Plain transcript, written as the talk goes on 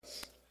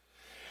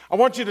I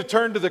want you to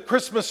turn to the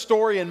Christmas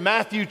story in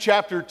Matthew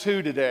chapter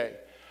 2 today.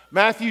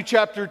 Matthew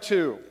chapter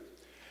 2.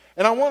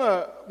 And I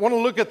want to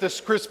look at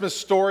this Christmas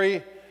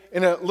story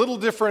in a little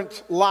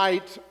different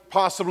light,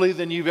 possibly,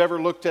 than you've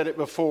ever looked at it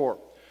before.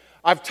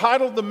 I've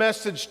titled the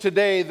message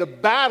today, The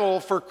Battle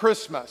for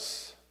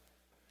Christmas.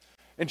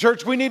 In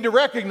church, we need to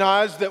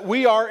recognize that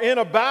we are in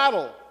a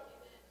battle.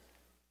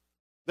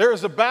 There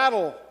is a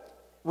battle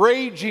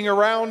raging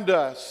around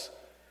us.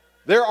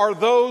 There are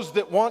those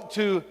that want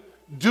to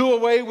do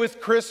away with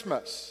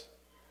Christmas.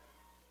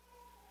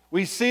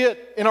 We see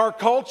it in our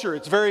culture.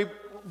 It's very,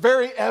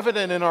 very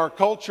evident in our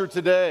culture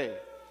today.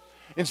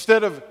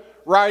 Instead of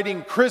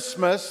writing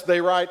Christmas, they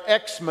write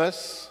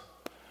Xmas,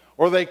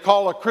 or they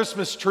call a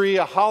Christmas tree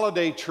a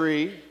holiday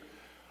tree,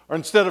 or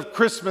instead of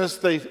Christmas,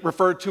 they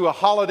refer to a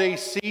holiday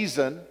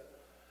season.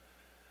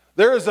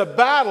 There is a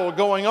battle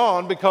going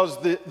on because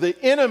the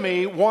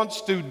enemy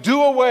wants to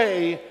do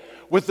away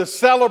with the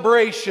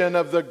celebration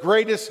of the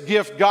greatest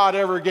gift God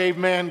ever gave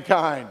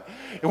mankind,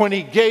 when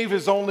He gave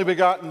His only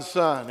begotten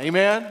Son.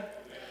 Amen?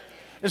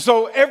 And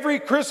so every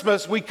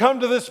Christmas we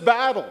come to this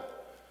battle.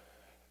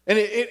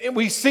 And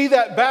we see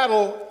that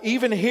battle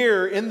even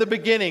here in the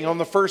beginning on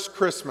the first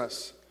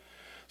Christmas.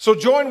 So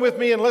join with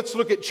me and let's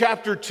look at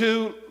chapter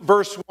 2,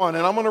 verse 1.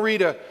 And I'm going to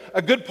read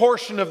a good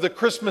portion of the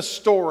Christmas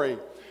story,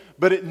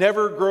 but it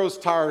never grows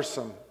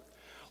tiresome.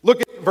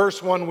 Look at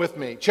verse 1 with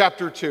me,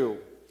 chapter 2.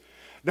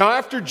 Now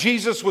after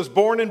Jesus was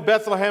born in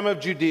Bethlehem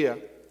of Judea,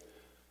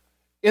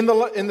 in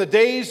the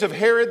days of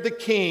Herod the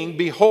king,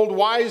 behold,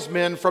 wise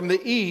men from the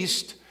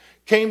east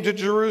came to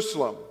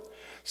Jerusalem,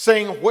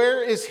 saying,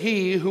 "Where is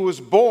he who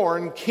was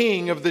born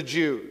King of the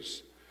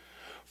Jews?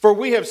 For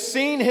we have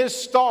seen his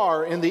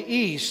star in the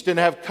east and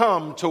have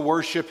come to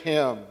worship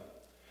him."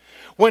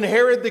 When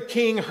Herod the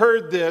king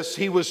heard this,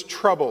 he was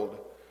troubled.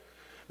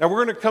 Now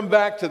we're going to come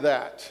back to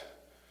that.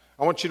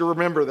 I want you to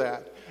remember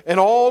that. And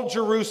all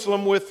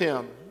Jerusalem with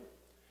him.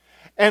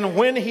 And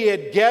when he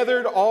had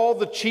gathered all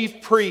the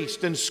chief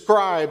priests and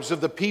scribes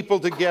of the people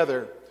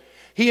together,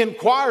 he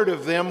inquired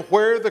of them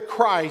where the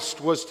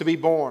Christ was to be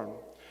born.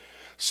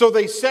 So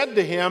they said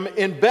to him,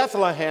 "In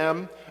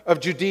Bethlehem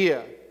of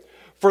Judea.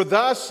 For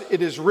thus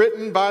it is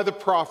written by the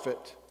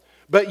prophet,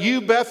 but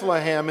you,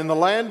 Bethlehem, in the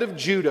land of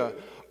Judah,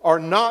 are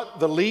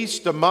not the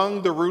least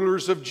among the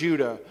rulers of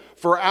Judah.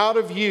 For out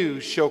of you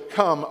shall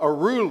come a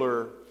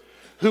ruler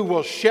who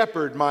will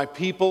shepherd my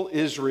people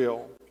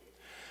Israel."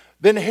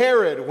 Then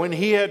Herod, when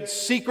he had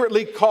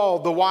secretly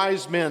called the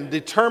wise men,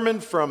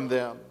 determined from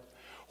them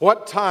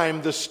what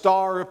time the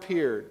star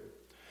appeared.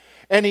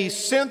 And he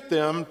sent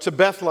them to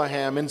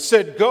Bethlehem and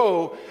said,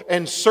 "Go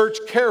and search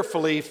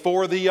carefully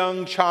for the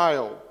young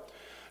child."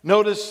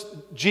 Notice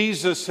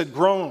Jesus had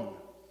grown.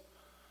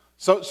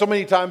 So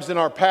many times in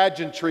our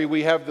pageantry,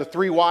 we have the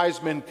three wise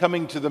men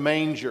coming to the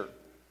manger.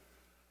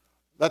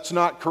 That's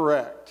not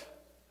correct.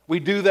 We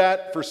do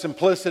that for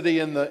simplicity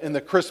in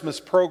the Christmas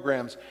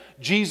programs.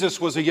 Jesus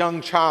was a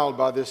young child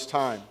by this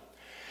time.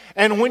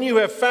 "And when you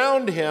have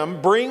found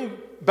him, bring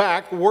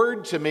back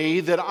word to me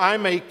that I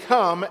may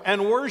come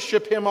and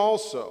worship him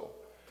also."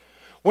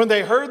 When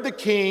they heard the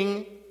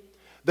king,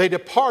 they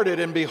departed,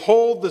 and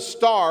behold, the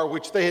star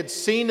which they had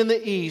seen in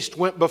the east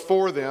went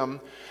before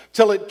them,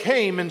 till it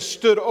came and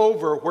stood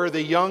over where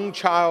the young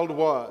child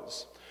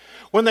was.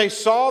 When they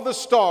saw the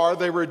star,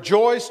 they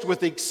rejoiced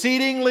with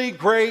exceedingly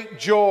great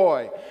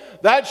joy.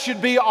 That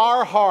should be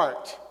our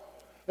heart.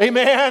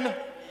 Amen?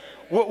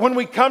 When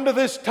we come to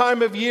this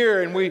time of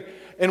year,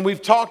 and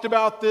we've talked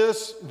about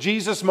this,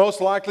 Jesus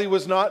most likely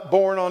was not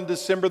born on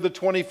December the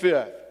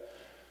 25th.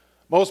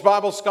 Most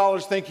Bible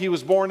scholars think he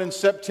was born in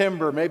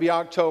September, maybe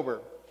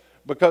October,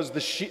 because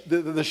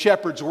the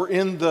shepherds were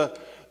in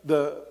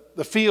the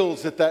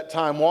fields at that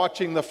time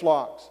watching the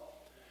flocks.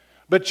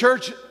 But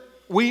church,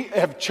 we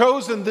have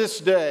chosen this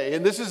day,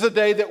 and this is a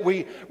day that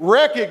we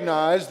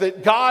recognize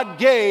that God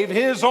gave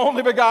His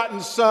only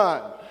begotten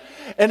Son.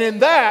 And in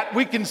that,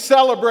 we can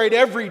celebrate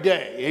every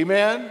day.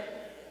 Amen?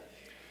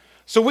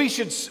 So we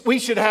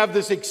should have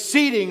this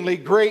exceedingly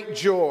great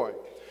joy.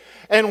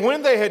 And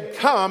when they had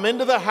come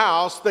into the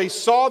house, they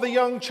saw the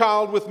young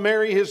child with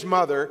Mary his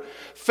mother,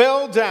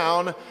 fell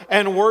down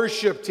and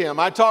worshiped him.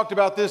 I talked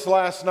about this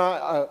last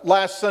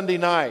Sunday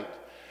night.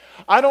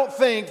 I don't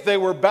think they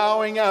were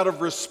bowing out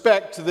of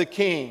respect to the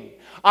king.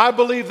 I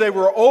believe they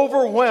were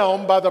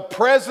overwhelmed by the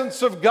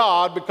presence of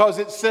God, because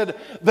it said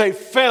they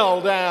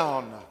fell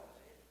down.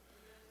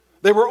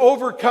 They were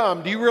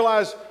overcome. Do you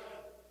realize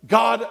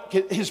God,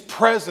 His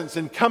presence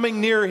and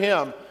coming near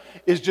Him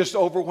is just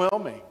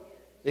overwhelming?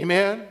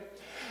 Amen?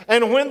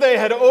 And when they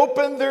had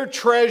opened their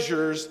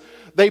treasures,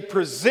 they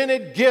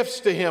presented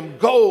gifts to Him,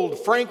 gold,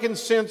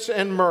 frankincense,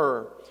 and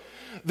myrrh.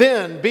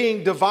 Then,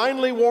 being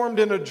divinely warned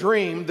in a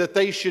dream that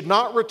they should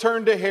not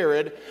return to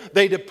Herod,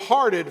 they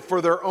departed for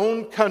their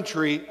own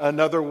country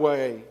another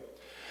way.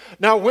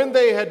 Now when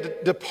they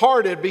had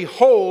departed,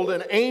 behold,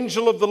 an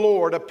angel of the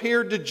Lord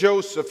appeared to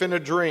Joseph in a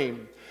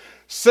dream,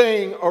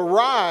 saying,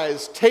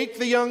 "Arise, take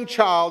the young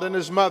child and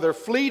his mother,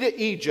 flee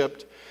to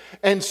Egypt,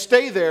 and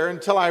stay there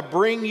until I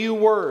bring you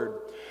word.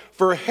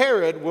 for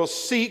Herod will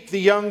seek the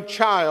young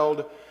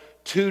child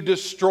to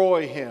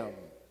destroy him.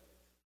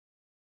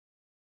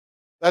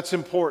 That's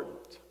important.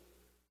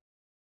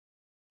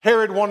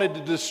 Herod wanted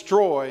to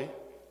destroy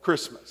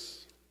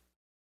Christmas.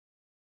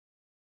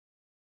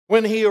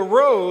 When he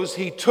arose,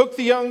 he took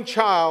the young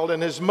child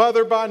and his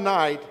mother by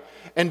night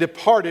and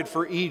departed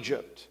for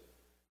Egypt,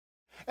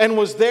 and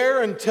was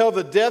there until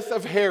the death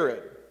of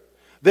Herod,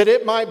 that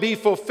it might be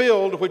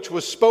fulfilled which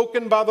was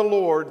spoken by the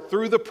Lord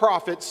through the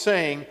prophet,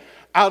 saying,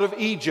 Out of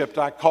Egypt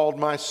I called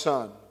my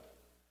son.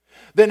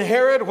 Then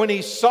Herod, when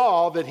he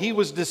saw that he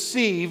was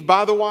deceived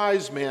by the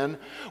wise men,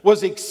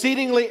 was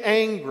exceedingly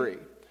angry,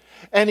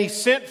 and he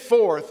sent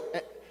forth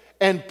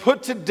and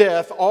put to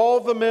death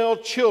all the male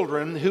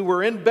children who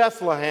were in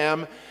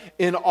Bethlehem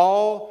in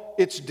all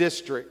its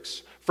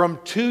districts, from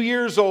 2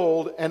 years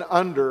old and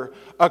under,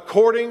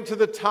 according to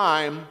the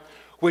time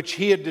which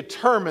he had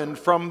determined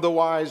from the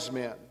wise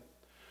men.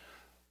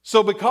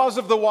 So because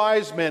of the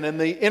wise men and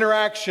the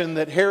interaction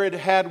that Herod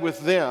had with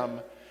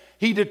them,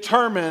 he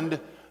determined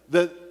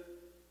that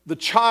the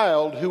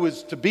child who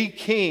was to be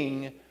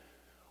king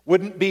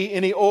wouldn't be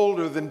any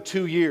older than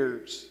 2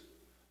 years.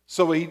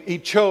 So he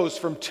chose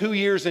from 2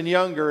 years and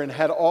younger and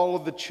had all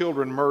of the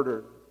children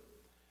murdered.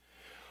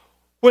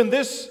 When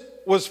this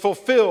was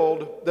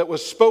fulfilled that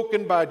was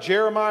spoken by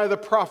Jeremiah the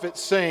prophet,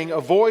 saying, A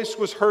voice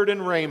was heard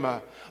in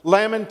Ramah,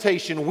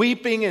 lamentation,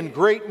 weeping and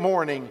great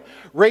mourning,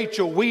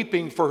 Rachel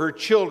weeping for her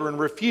children,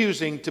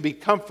 refusing to be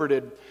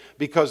comforted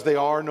because they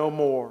are no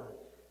more.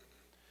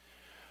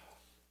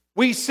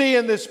 We see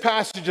in this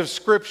passage of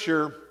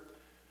Scripture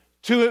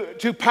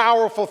two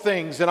powerful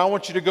things, and I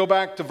want you to go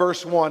back to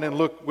verse 1 and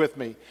look with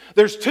me.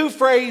 There's two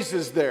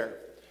phrases there.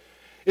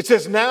 It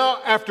says,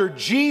 Now after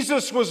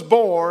Jesus was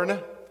born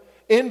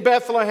in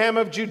Bethlehem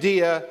of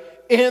Judea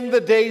in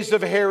the days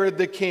of Herod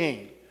the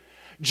king.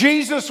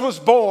 Jesus was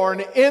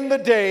born in the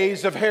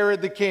days of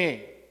Herod the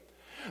king.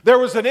 There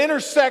was an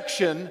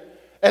intersection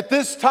at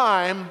this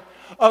time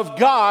of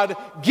God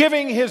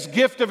giving his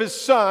gift of his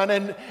son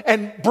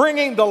and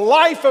bringing the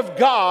life of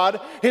God.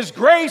 His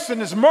grace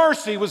and his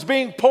mercy was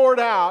being poured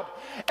out.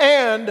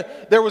 And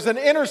there was an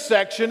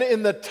intersection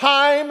in the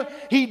time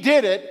he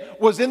did it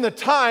was in the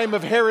time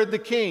of Herod the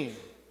king.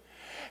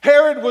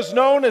 Herod was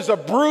known as a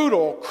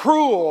brutal,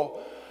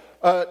 cruel,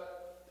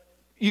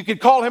 you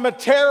could call him a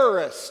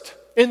terrorist,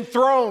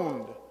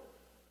 enthroned.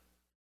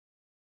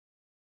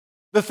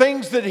 The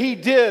things that he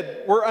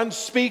did were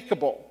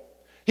unspeakable.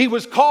 He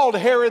was called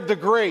Herod the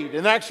Great,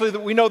 and actually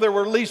we know there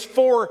were at least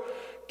 4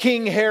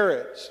 King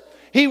Herods.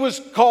 He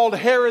was called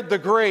Herod the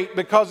Great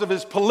because of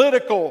his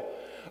political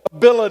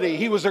ability.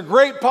 He was a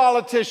great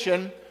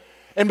politician,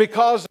 and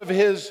because of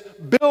his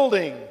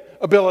building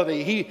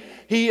ability,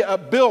 he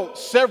built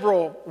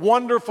several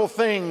wonderful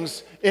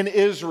things in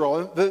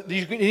Israel.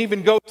 You can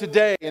even go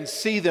today and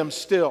see them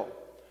still.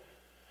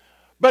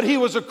 But he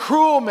was a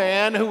cruel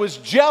man who was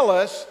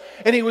jealous,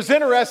 and he was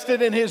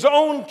interested in his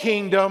own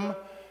kingdom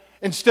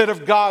instead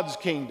of God's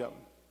kingdom.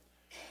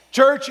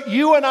 Church,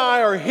 you and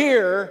I are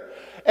here,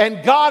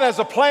 and God has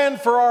a plan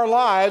for our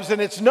lives,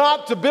 and it's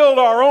not to build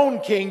our own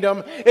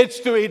kingdom, it's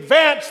to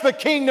advance the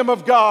kingdom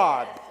of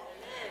God.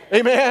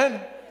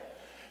 Amen?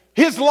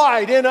 His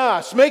light in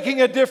us,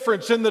 making a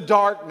difference in the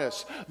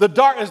darkness.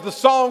 As the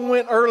song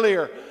went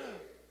earlier,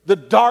 the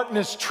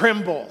darkness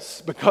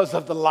trembles because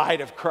of the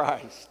light of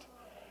Christ.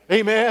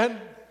 Amen?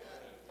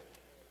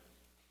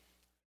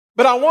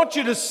 But I want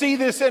you to see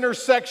this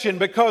intersection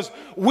because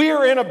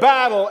we're in a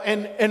battle,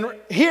 and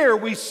here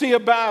we see a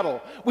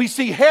battle. We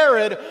see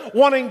Herod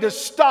wanting to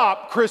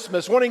stop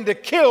Christmas, wanting to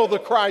kill the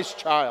Christ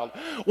child,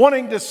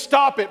 wanting to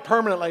stop it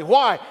permanently.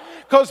 Why?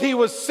 Because he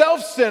was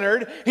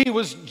self-centered, he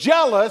was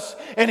jealous,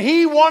 and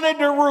he wanted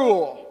to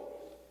rule.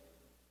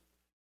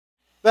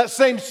 That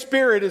same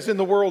spirit is in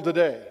the world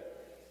today.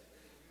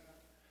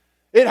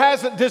 It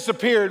hasn't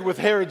disappeared with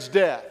Herod's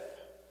death.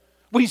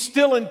 We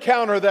still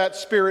encounter that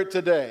spirit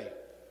today.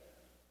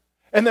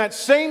 And that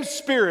same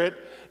spirit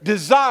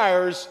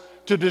desires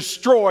to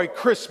destroy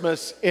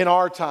Christmas in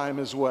our time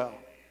as well.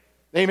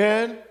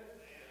 Amen?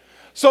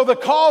 So the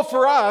call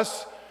for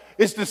us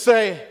is to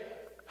say,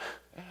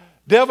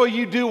 devil,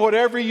 you do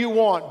whatever you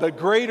want, but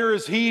greater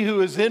is he who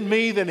is in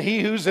me than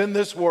he who's in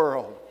this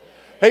world.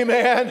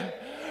 Amen?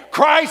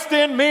 Christ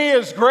in me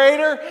is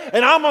greater,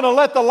 and I'm going to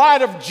let the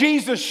light of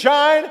Jesus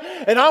shine,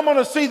 and I'm going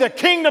to see the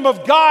kingdom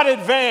of God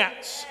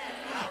advance.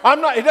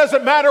 It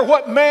doesn't matter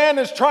what man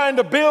is trying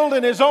to build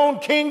in his own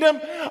kingdom.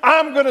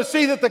 I'm going to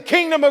see that the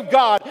kingdom of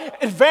God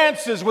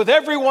advances with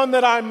everyone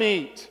that I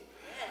meet.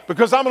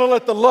 Because I'm going to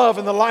let the love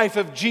and the life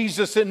of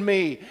Jesus in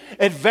me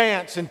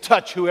advance and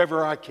touch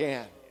whoever I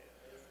can.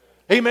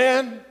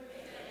 Amen?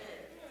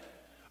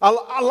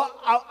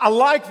 I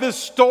like this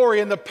story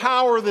and the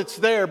power that's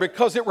there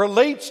because it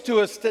relates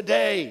to us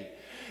today.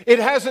 It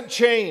hasn't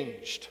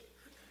changed.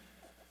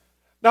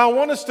 Now I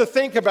want us to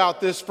think about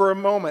this for a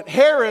moment.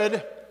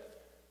 Herod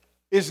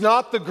is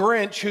not the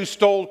Grinch who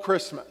stole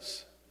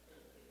Christmas.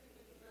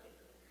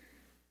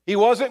 He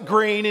wasn't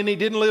green, and he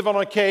didn't live on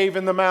a cave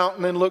in the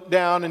mountain and look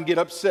down and get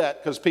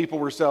upset because people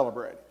were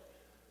celebrating.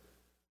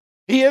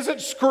 He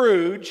isn't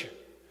Scrooge.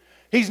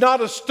 He's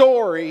not a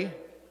story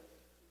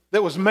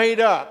that was made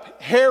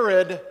up.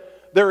 Herod,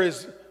 there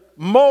is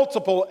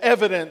multiple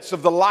evidence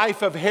of the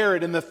life of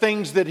Herod and the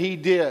things that he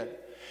did.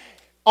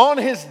 On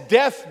his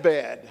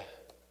deathbed,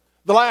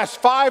 the last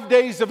 5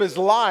 days of his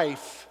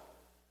life,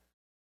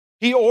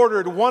 he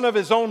ordered one of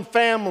his own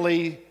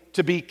family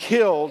to be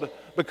killed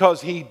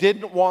because he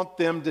didn't want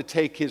them to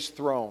take his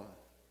throne.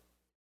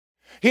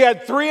 He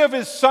had 3 of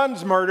his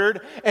sons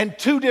murdered and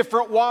 2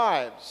 different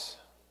wives.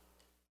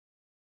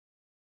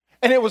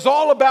 And it was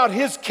all about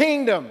his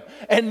kingdom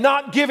and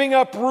not giving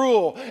up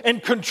rule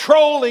and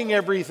controlling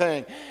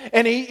everything.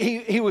 And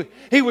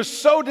he was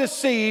so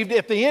deceived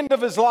at the end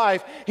of his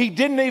life, he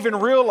didn't even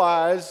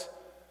realize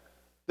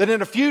that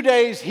in a few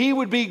days he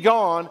would be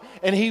gone,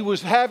 and he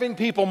was having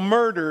people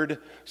murdered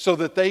so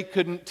that they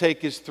couldn't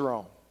take his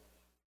throne.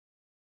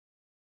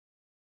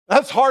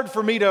 That's hard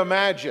for me to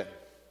imagine.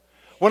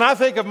 When I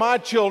think of my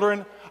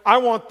children, I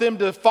want them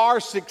to far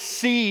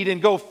succeed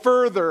and go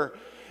further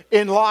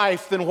in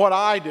life than what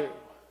I do.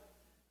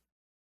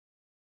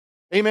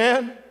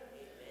 Amen?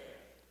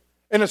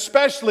 And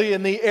especially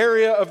in the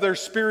area of their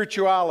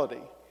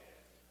spirituality.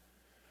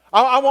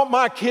 I want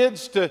my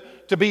kids to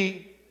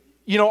be,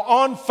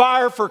 on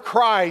fire for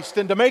Christ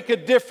and to make a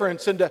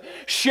difference and to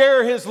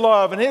share His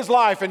love and His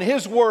life and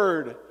His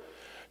word,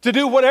 to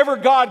do whatever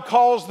God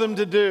calls them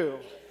to do.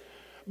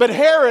 But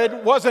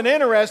Herod wasn't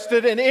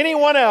interested in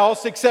anyone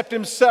else except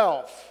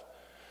himself.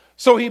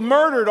 So he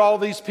murdered all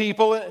these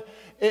people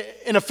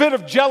in a fit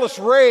of jealous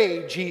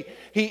rage.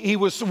 He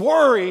was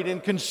worried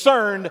and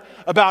concerned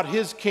about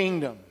his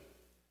kingdom.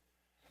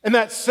 And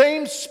that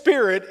same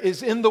spirit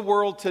is in the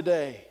world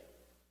today.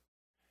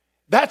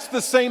 That's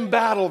the same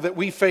battle that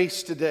we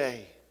face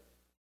today.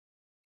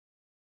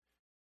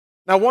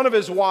 Now, one of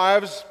his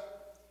wives,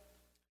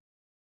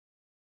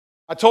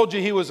 I told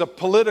you he was a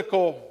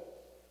political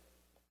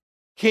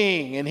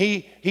king, and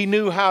he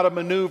knew how to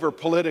maneuver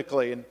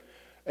politically.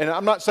 And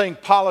I'm not saying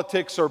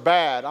politics are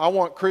bad. I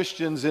want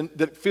Christians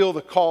that feel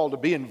the call to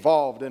be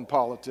involved in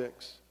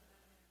politics.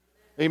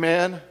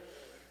 Amen?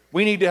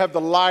 We need to have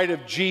the light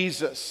of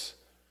Jesus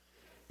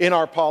in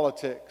our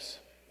politics.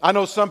 I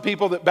know some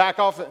people that back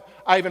off.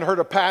 I even heard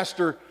a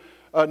pastor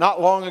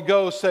not long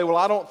ago say, well,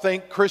 I don't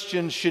think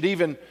Christians should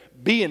even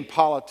be in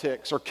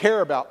politics or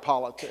care about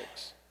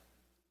politics.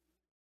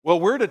 Well,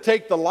 we're to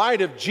take the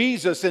light of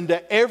Jesus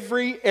into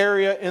every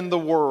area in the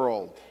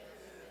world.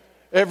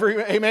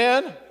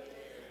 Amen?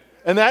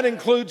 And that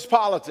includes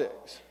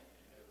politics.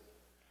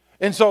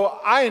 And so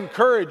I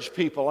encourage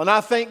people, and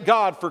I thank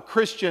God for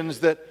Christians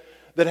that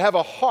have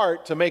a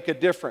heart to make a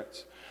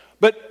difference.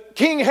 But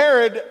King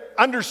Herod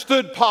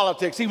understood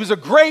politics. He was a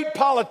great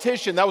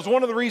politician. That was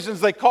one of the reasons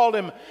they called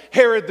him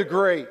Herod the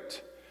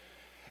Great.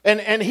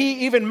 And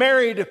he even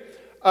married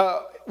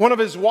one of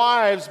his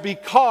wives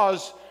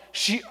because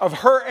of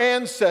her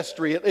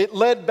ancestry. It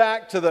led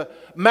back to the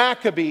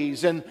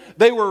Maccabees, and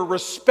they were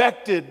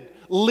respected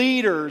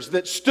leaders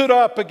that stood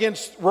up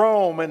against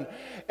Rome,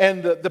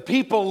 and the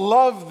people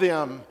loved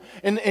them.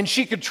 And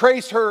she could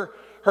trace her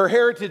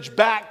heritage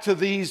back to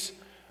these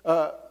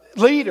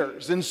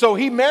leaders. And so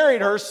he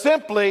married her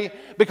simply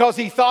because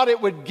he thought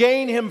it would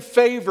gain him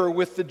favor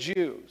with the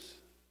Jews.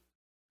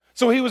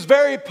 So he was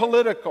very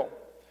political,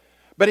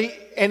 but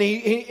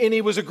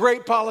he was a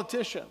great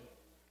politician.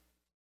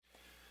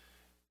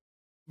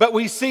 But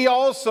we see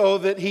also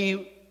that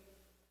he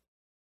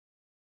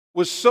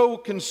was so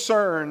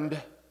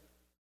concerned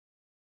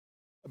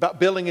about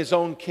building his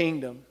own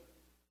kingdom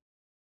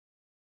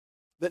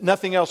that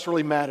nothing else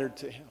really mattered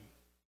to him.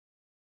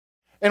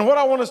 And what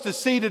I want us to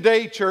see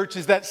today, church,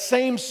 is that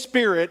same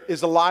spirit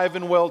is alive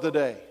and well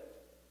today.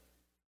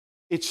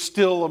 It's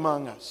still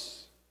among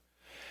us.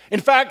 In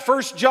fact,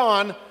 1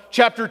 John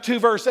chapter 2,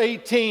 verse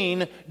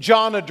 18,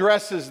 John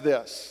addresses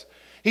this.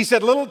 He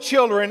said, "Little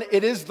children,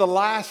 it is the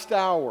last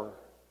hour.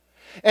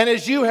 And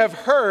as you have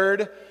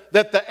heard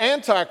that the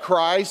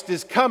Antichrist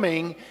is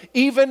coming,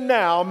 even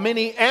now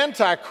many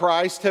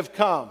Antichrists have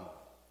come.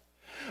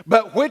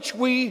 But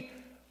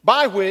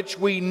by which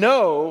we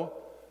know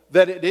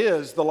that it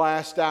is the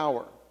last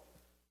hour."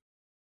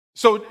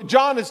 So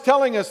John is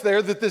telling us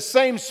there that this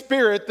same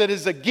spirit that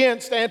is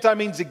against, anti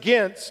means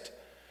against,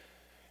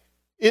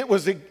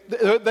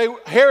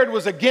 Herod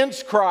was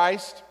against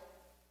Christ.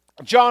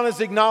 John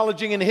is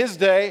acknowledging in his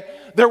day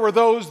there were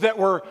those that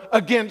were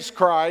against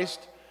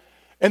Christ.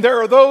 And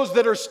there are those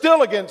that are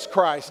still against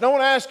Christ. And I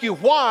want to ask you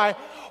why.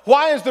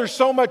 Why is there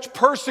so much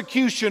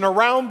persecution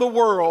around the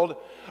world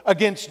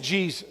against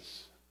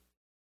Jesus?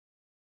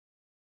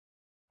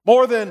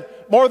 More than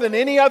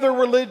any other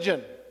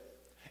religion,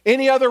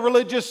 any other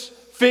religious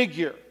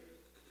figure,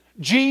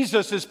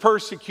 Jesus is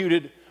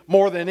persecuted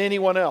more than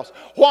anyone else.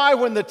 Why,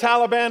 when the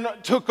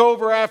Taliban took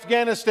over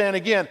Afghanistan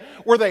again,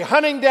 were they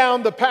hunting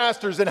down the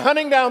pastors and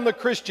hunting down the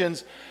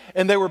Christians,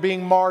 and they were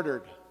being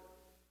martyred?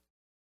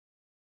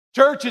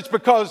 Church, it's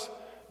because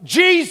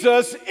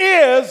Jesus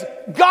is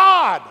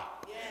God.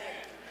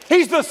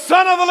 He's the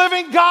Son of the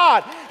living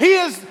God. He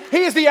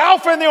is the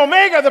Alpha and the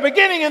Omega, the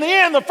beginning and the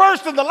end, the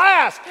first and the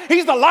last.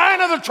 He's the Lion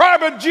of the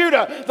tribe of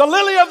Judah, the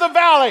lily of the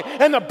valley,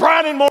 and the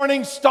bright and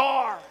morning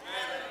star.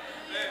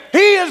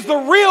 He is the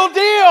real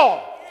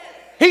deal.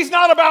 He's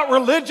not about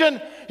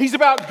religion. He's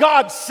about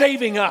God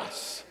saving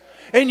us.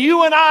 And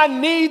you and I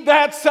need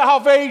that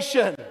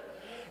salvation.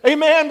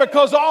 Amen,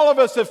 because all of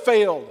us have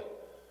failed.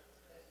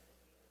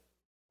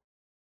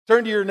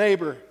 Turn to your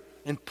neighbor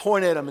and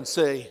point at him and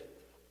say,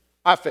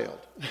 I failed.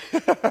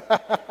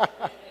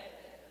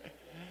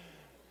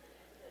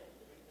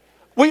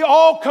 We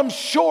all come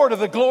short of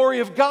the glory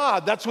of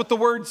God. That's what the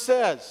word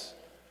says.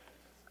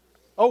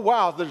 Oh,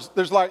 wow.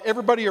 There's like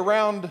everybody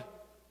around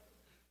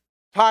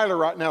Tyler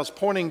right now is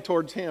pointing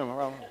towards him.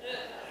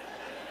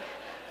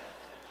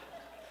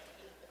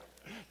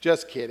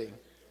 Just kidding.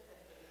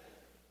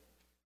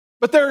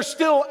 But there's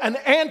still an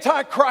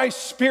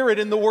antichrist spirit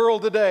in the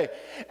world today.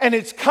 And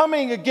it's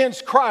coming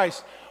against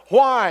Christ.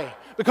 Why?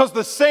 Because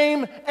the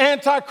same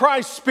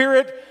antichrist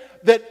spirit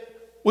that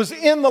was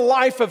in the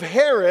life of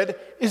Herod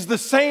is the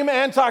same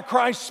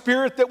antichrist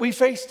spirit that we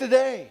face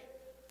today.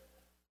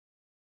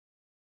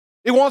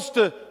 It wants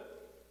to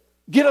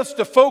get us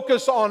to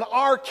focus on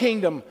our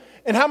kingdom.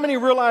 And how many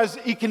realize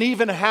it can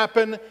even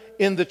happen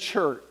in the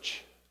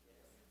church?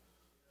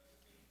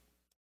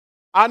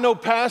 I know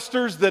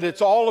pastors that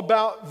it's all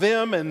about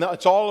them and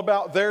it's all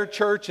about their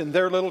church and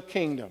their little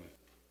kingdom.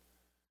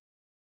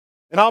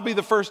 And I'll be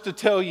the first to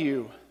tell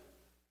you,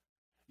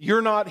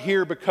 you're not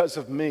here because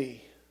of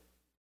me.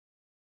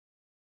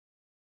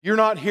 You're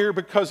not here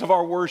because of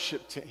our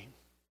worship team.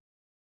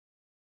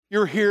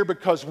 You're here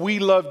because we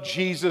love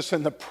Jesus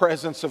and the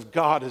presence of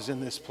God is in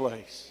this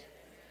place.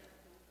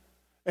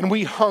 And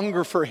we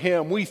hunger for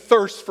Him. We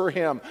thirst for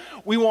Him.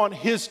 We want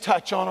His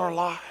touch on our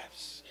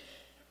lives.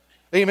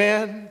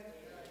 Amen?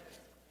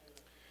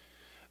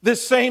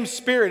 This same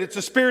spirit, it's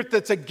a spirit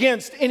that's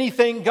against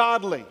anything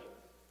godly.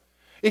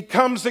 It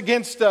comes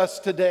against us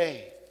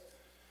today.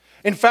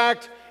 In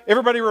fact,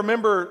 everybody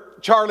remember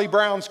Charlie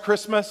Brown's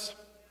Christmas?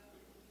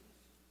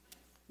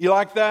 You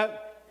like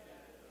that?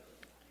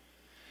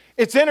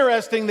 It's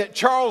interesting that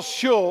Charles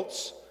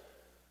Schulz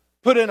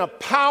put in a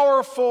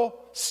powerful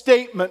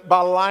statement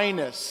by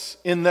Linus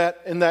in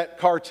that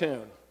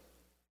cartoon.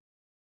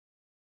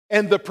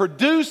 And the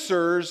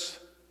producers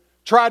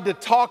tried to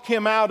talk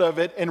him out of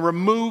it and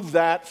remove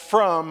that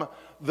from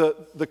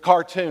the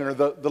cartoon or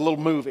the little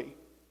movie.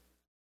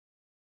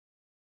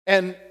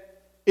 And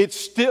it's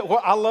still,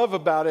 what I love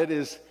about it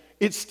is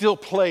it's still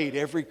played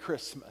every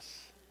Christmas.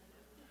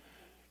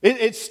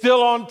 It's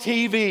still on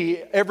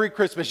TV every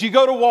Christmas. You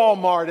go to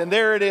Walmart and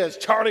there it is,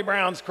 Charlie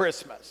Brown's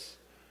Christmas.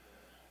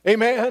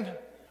 Amen?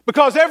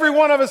 Because every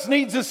one of us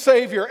needs a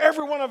Savior.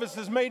 Every one of us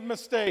has made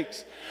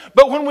mistakes.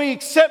 But when we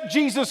accept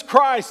Jesus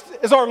Christ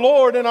as our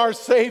Lord and our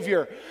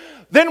Savior,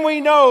 then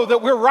we know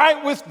that we're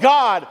right with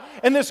God.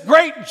 And this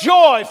great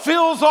joy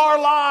fills our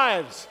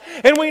lives.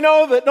 And we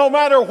know that no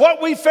matter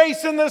what we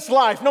face in this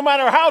life, no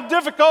matter how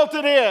difficult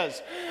it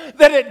is,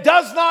 that it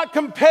does not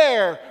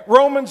compare,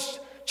 Romans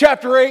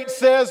chapter 8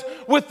 says,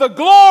 with the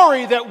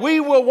glory that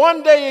we will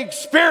one day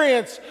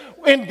experience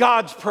in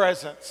God's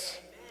presence.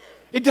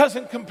 It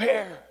doesn't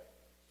compare.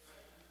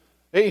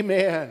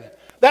 Amen.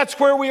 That's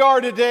where we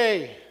are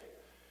today.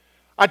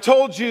 I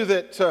told you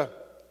that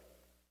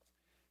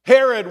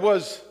Herod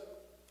was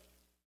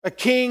a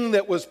king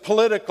that was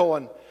political,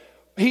 and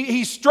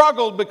he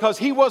struggled because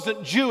he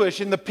wasn't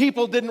Jewish and the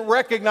people didn't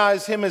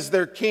recognize him as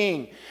their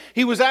king.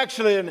 He was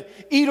actually an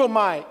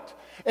Edomite,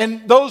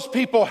 and those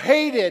people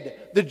hated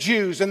the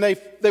Jews and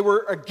they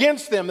were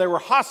against them. They were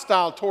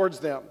hostile towards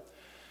them.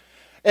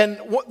 And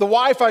the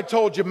wife I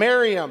told you,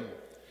 Miriam,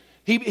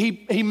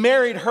 he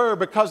married her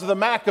because of the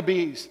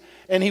Maccabees,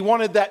 and he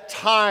wanted that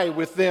tie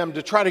with them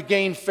to try to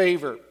gain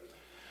favor.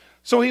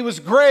 So he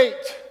was great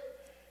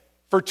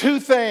for two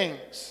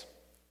things: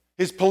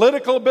 his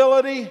political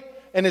ability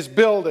and his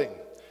building.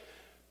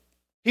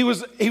 He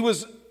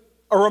was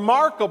a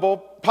remarkable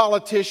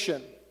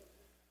politician,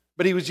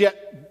 but he was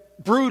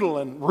yet brutal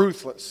and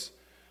ruthless.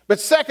 But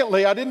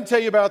secondly, I didn't tell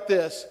you about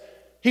this.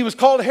 He was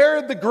called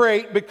Herod the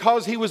Great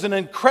because he was an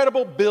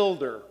incredible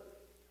builder.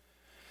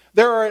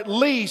 There are at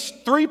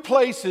least 3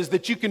 places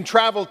that you can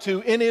travel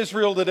to in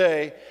Israel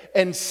today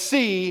and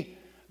see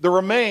the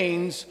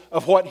remains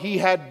of what he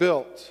had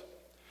built.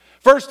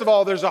 First of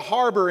all, there's a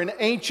harbor in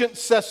ancient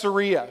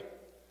Caesarea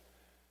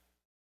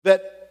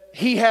that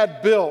he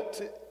had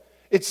built.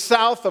 It's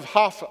south of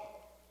Haifa,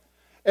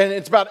 and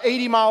it's about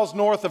 80 miles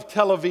north of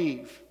Tel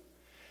Aviv.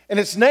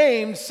 And it's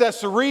named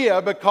Caesarea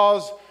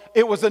because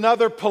it was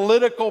another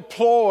political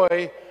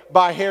ploy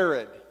by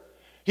Herod.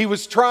 He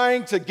was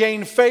trying to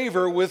gain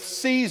favor with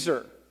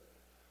Caesar,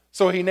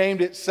 so he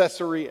named it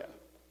Caesarea.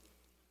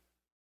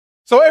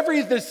 So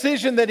every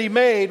decision that he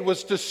made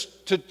was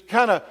to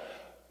kind of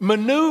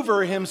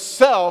maneuver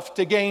himself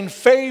to gain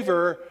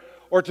favor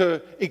or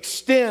to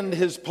extend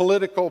his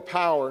political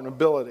power and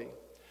ability.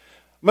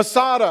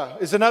 Masada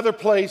is another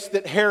place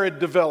that Herod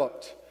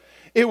developed.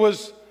 It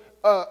was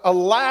a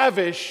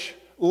lavish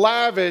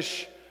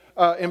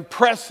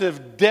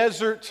impressive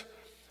desert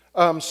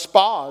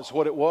spa is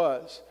what it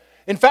was.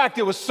 In fact,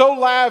 it was so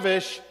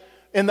lavish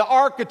and the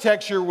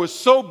architecture was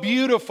so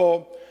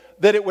beautiful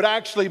that it would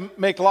actually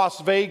make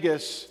Las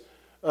Vegas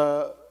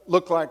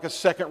look like a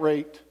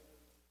second-rate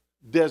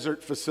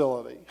desert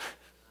facility.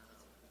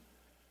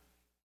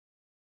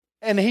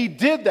 And he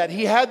did that.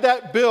 He had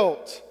that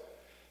built.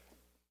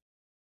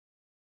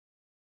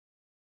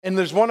 And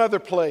there's one other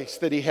place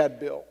that he had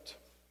built.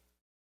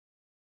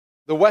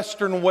 The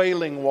Western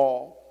Wailing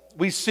Wall.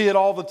 We see it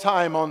all the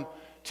time on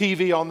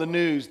TV, on the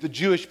news, the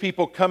Jewish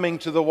people coming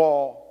to the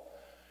wall.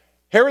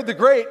 Herod the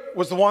Great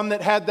was the one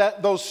that had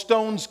those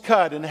stones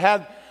cut and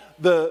had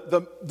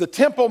the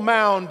Temple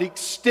Mount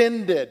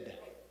extended.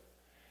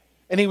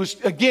 And he was,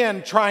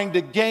 again, trying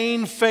to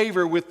gain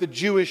favor with the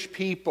Jewish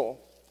people.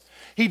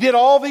 He did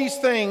all these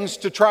things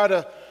to try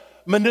to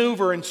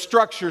maneuver and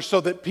structure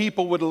so that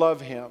people would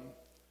love him.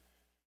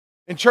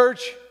 And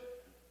church,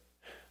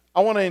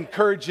 I want to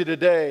encourage you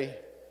today,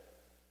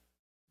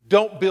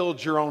 don't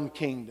build your own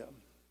kingdom.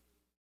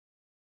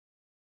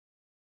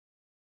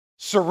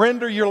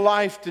 Surrender your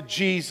life to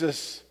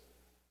Jesus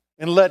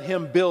and let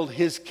him build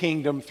his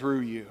kingdom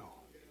through you.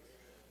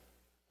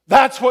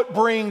 That's what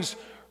brings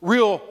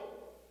real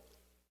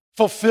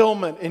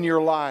fulfillment in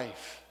your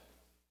life.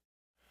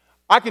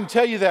 I can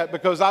tell you that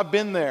because I've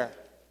been there.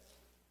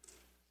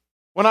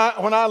 When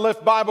I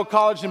left Bible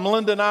college and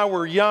Melinda and I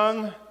were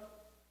young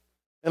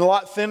and a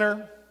lot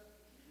thinner,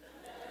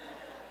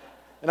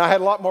 and I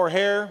had a lot more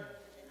hair,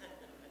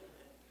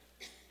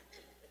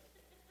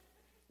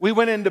 we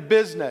went into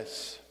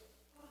business.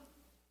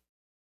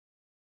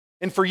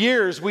 And for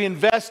years, we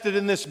invested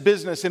in this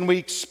business and we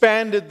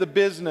expanded the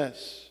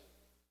business.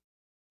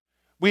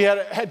 We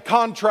had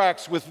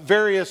contracts with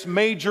various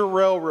major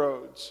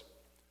railroads.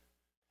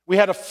 We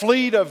had a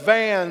fleet of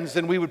vans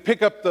and we would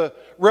pick up the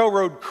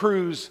railroad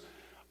crews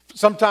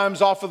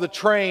sometimes off of the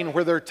train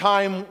where their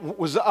time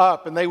was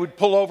up, and they would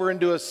pull over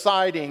into a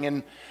siding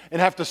and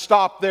have to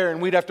stop there, and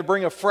we'd have to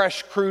bring a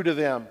fresh crew to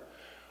them.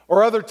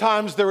 Or other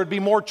times there would be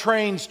more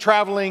trains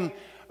traveling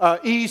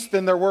east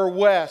than there were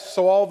west,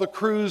 so all the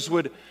crews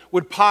would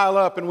pile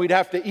up and we'd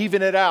have to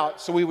even it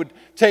out, so we would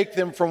take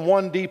them from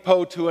one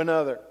depot to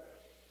another.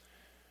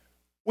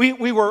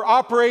 We were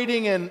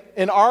operating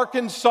in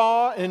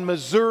Arkansas, in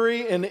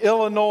Missouri, in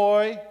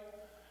Illinois.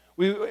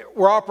 We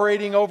were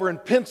operating over in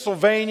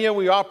Pennsylvania.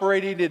 We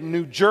operated in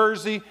New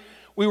Jersey.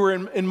 We were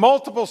in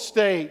multiple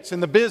states,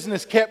 and the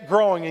business kept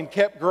growing and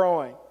kept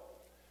growing.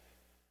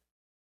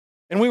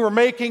 And we were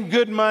making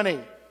good money.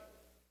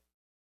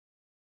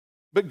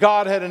 But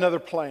God had another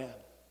plan.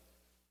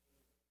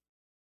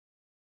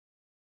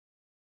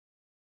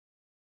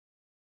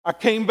 I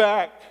came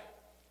back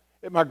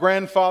at my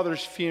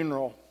grandfather's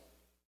funeral.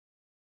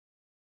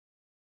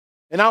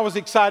 And I was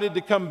excited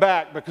to come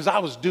back because I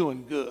was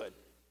doing good.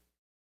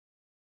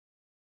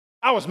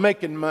 I was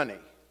making money.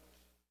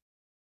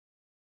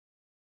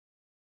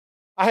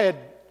 I had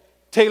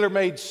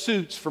tailor-made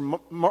suits from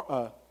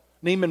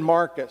Neiman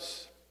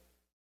Marcus.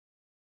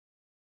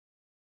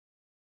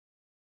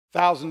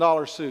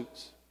 $1,000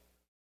 suits.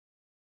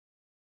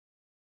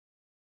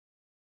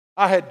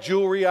 I had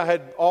jewelry. I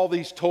had all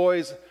these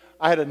toys.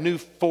 I had a new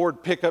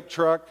Ford pickup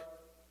truck.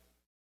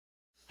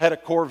 I had a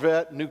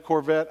Corvette, new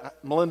Corvette.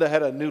 Melinda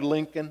had a new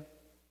Lincoln.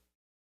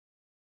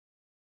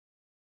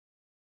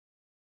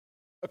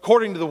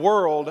 According to the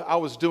world, I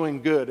was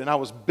doing good and I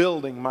was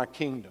building my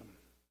kingdom.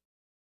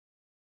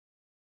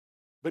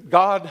 But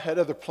God had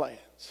other plans.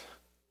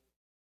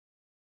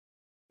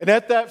 And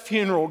at that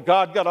funeral,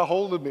 God got a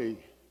hold of me.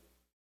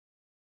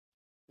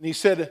 And he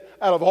said,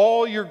 out of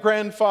all your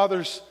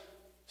grandfather's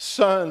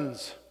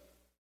sons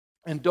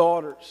and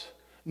daughters,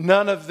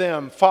 none of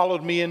them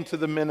followed me into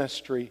the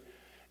ministry.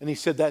 And he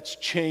said, that's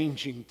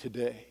changing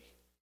today.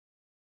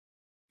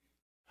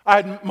 I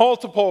had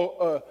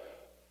multiple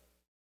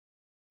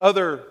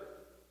other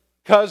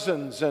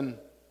cousins and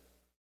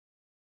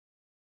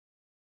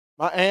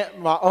my aunt,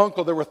 my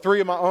uncle. There were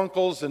 3 of my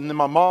uncles, and then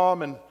my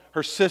mom and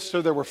her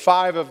sister. There were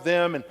 5 of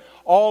them, and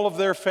all of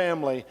their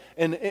family.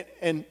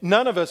 And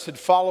none of us had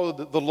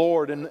followed the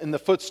Lord in the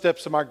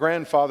footsteps of my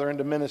grandfather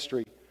into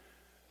ministry.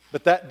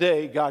 But that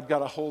day, God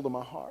got a hold of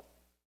my heart.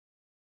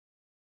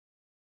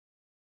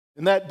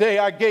 And that day,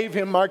 I gave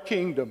him my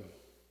kingdom.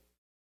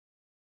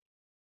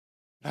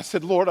 I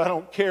said, Lord, I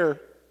don't care.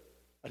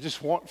 I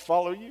just want to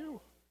follow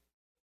you.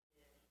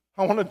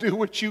 I want to do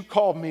what you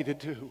called me to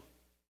do.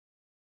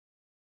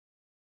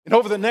 And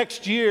over the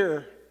next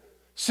year,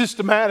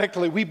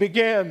 systematically, we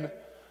began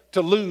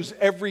to lose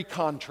every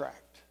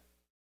contract.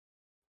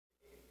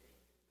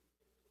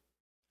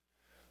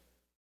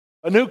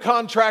 A new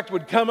contract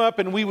would come up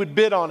and we would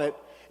bid on it,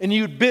 and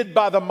you'd bid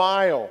by the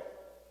mile.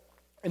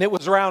 And it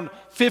was around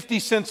 50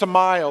 cents a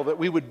mile that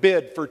we would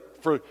bid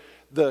for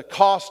the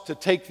cost to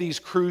take these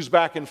crews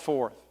back and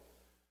forth.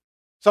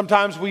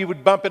 Sometimes we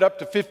would bump it up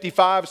to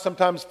 55,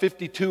 sometimes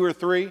 52 or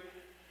 3.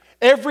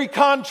 Every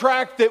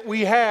contract that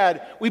we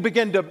had, we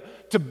began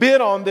to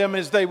bid on them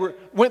as they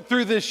went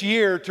through this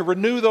year to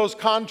renew those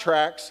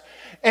contracts,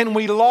 and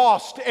we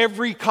lost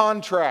every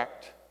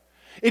contract.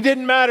 It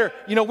didn't matter.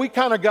 We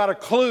kind of got a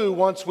clue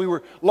once we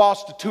were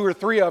lost to 2 or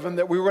 3 of them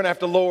that we were going to have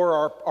to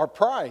lower our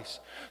price.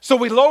 So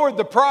we lowered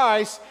the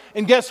price,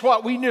 and guess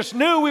what? We just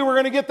knew we were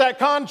going to get that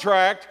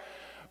contract,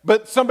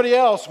 but somebody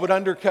else would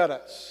undercut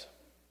us.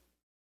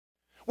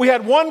 We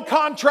had one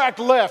contract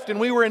left, and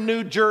we were in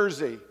New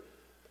Jersey.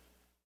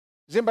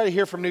 Is anybody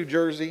here from New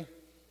Jersey?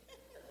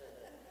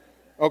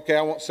 Okay,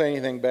 I won't say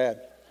anything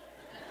bad.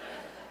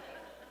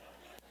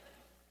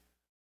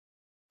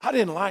 I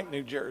didn't like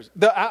New Jersey.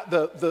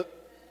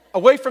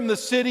 Away from the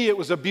city, it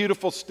was a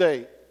beautiful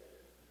state.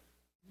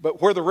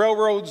 But where the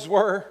railroads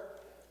were,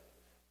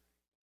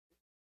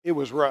 it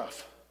was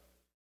rough.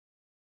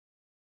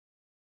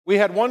 We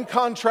had one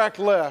contract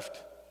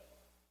left,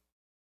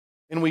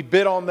 and we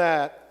bid on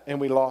that, and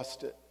we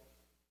lost it.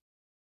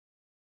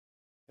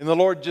 And the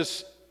Lord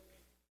just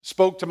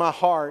spoke to my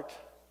heart.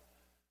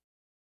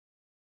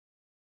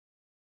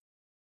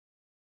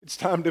 It's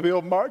time to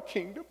build my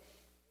kingdom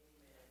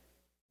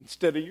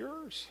instead of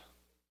yours.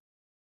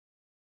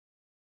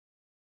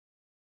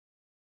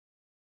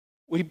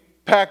 We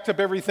packed up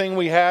everything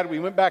we had. We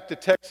went back to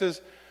Texas,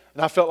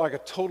 and I felt like a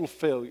total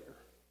failure.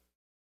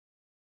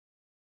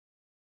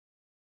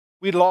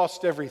 We'd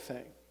lost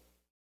everything.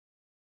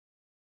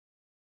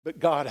 But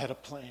God had a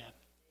plan.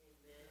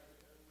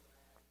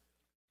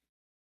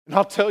 And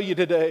I'll tell you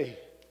today,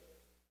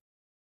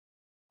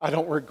 I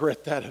don't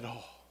regret that at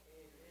all.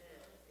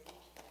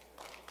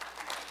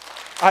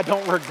 I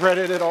don't regret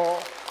it at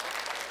all.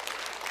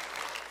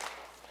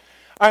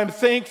 I am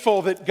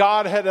thankful that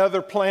God had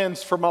other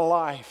plans for my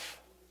life,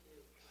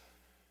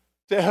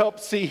 to help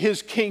see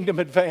His kingdom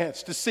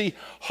advance, to see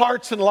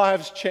hearts and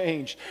lives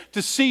change,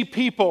 to see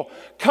people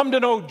come to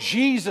know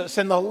Jesus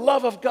and the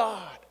love of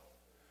God.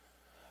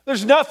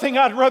 There's nothing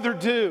I'd rather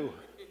do.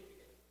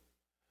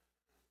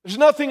 There's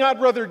nothing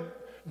I'd rather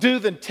do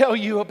than tell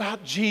you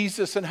about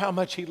Jesus and how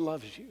much He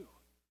loves you.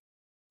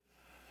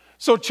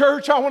 So,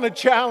 church, I want to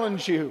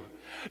challenge you.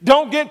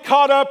 Don't get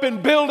caught up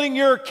in building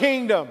your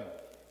kingdom.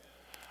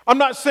 I'm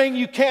not saying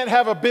you can't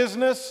have a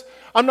business.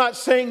 I'm not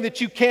saying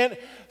that you can't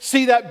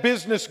see that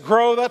business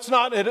grow. That's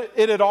not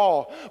it at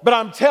all. But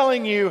I'm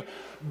telling you,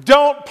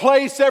 don't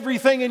place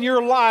everything in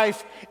your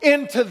life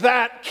into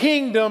that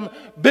kingdom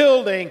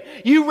building.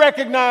 You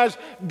recognize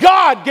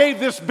God gave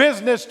this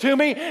business to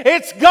me.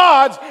 It's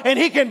God's, and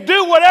He can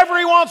do whatever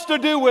He wants to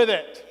do with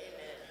it.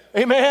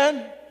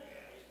 Amen?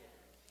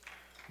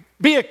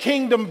 Be a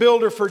kingdom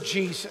builder for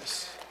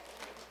Jesus.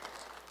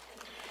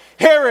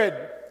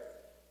 Herod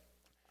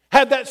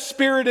had that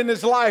spirit in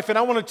his life, and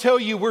I want to tell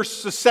you we're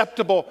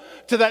susceptible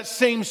to that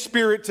same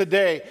spirit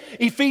today.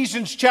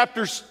 Ephesians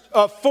chapter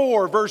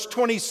 4 verse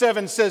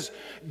 27 says,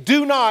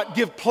 "Do not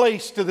give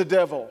place to the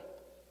devil."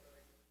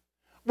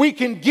 We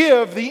can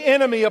give the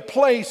enemy a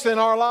place in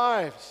our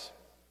lives.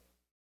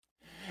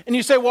 And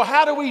you say, well,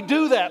 how do we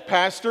do that,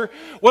 Pastor?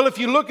 Well, if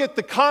you look at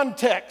the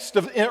context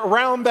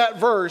around that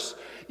verse,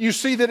 you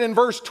see that in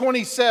verse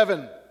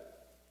 27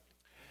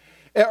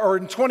 or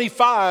in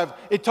 25,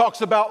 it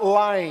talks about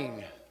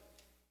lying.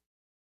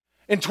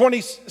 In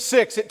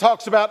 26, it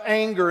talks about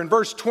anger. In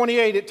verse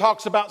 28, it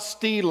talks about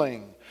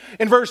stealing.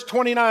 In verse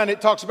 29,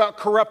 it talks about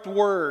corrupt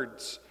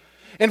words.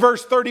 In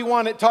verse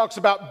 31, it talks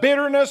about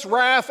bitterness,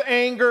 wrath,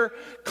 anger,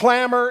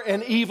 clamor,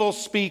 and evil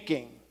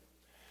speaking.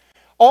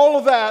 All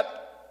of that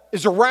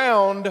is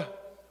around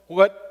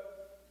what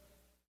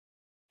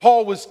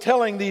Paul was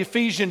telling the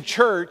Ephesian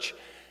church.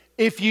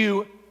 If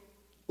you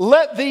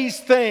let these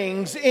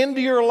things into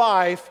your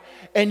life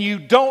and you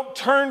don't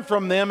turn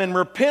from them and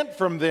repent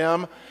from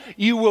them,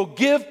 you will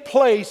give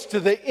place to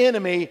the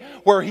enemy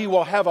where he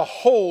will have a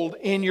hold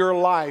in your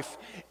life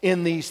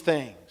in these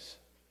things.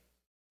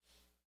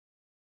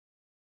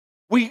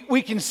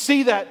 We can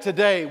see that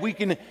today. We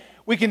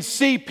can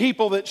see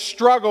people that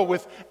struggle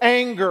with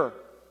anger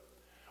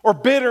or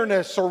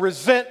bitterness or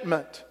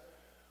resentment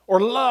or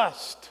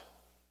lust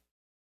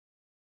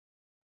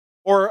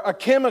or a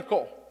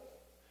chemical.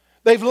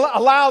 They've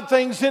allowed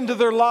things into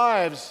their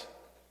lives.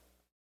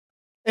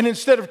 And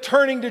instead of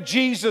turning to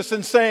Jesus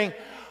and saying,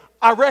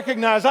 I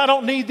recognize I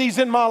don't need these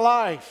in my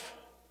life.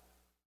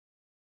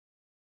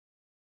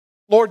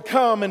 Lord,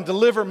 come and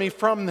deliver me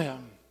from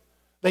them.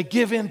 They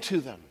give in to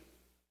them.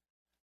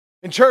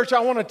 And church, I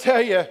want to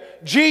tell you,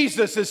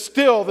 Jesus is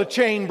still the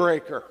chain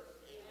breaker.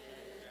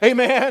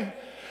 Amen.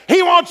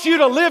 He wants you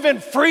to live in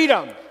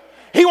freedom.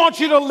 He wants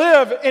you to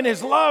live in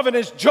His love and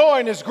His joy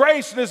and His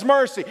grace and His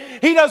mercy.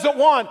 He doesn't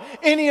want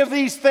any of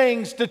these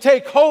things to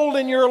take hold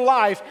in your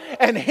life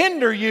and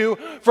hinder you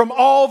from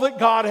all that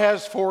God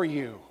has for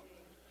you.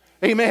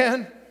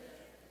 Amen.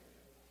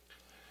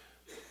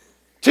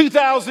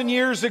 2,000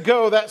 years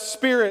ago, that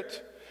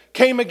spirit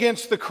came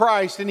against the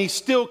Christ, and he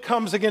still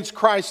comes against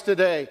Christ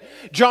today.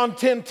 John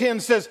 10:10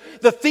 says,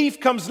 the thief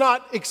comes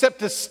not except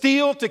to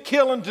steal, to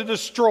kill, and to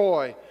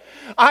destroy.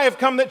 I have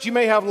come that you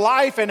may have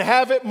life and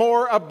have it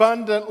more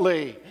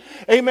abundantly.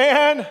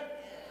 Amen.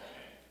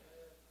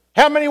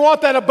 How many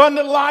want that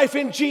abundant life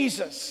in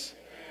Jesus?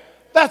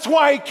 That's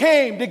why He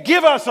came, to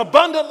give us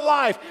abundant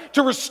life,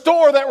 to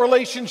restore that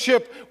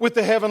relationship with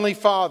the Heavenly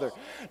Father.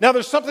 Now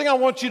there's something I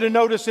want you to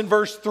notice in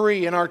verse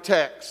 3 in our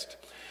text.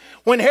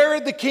 When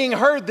Herod the king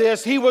heard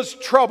this, he was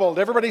troubled.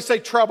 Everybody say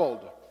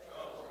troubled.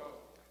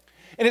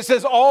 And it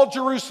says all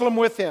Jerusalem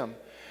with him.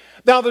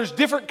 Now there's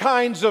different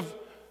kinds of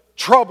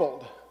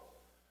troubled.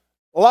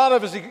 A lot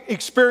of us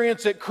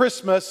experience at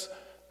Christmas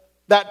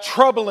that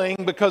troubling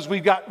because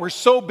we're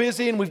so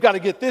busy and we've got to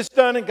get this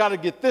done and got to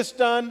get this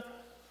done.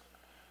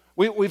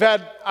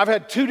 I've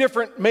had two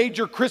different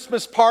major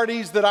Christmas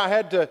parties that I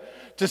had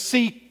to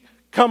see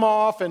come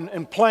off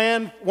and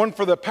plan. One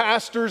for the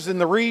pastors in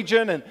the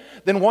region and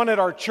then one at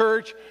our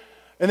church.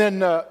 And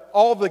then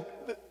all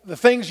the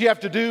things you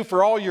have to do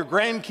for all your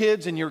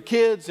grandkids and your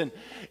kids. And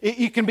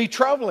it can be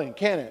troubling,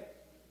 can't it?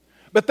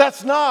 But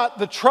that's not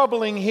the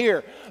troubling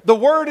here. The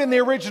word in the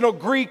original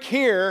Greek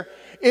here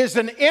is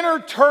an inner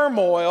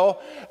turmoil,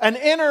 an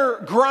inner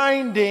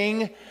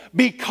grinding,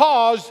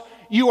 because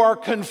you are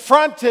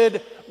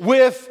confronted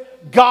with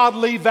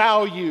godly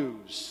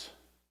values.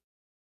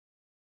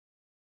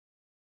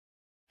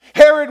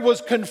 Herod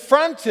was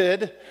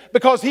confronted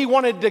because he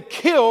wanted to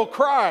kill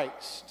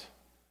Christ.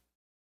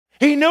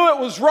 He knew it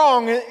was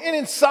wrong, and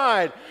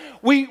inside,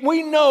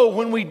 we know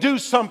when we do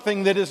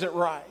something that isn't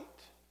right.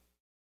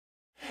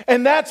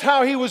 And that's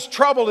how he was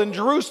troubled. In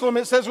Jerusalem,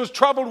 it says, was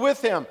troubled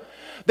with him.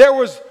 There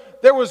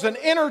was an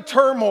inner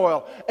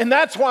turmoil, and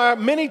that's why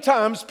many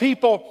times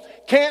people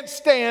can't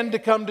stand to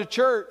come to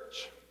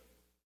church.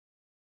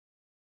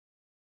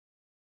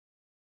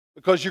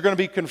 Because you're going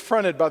to be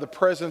confronted by the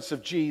presence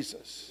of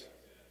Jesus.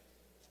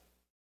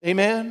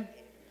 Amen?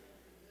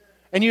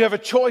 And you have a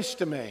choice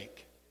to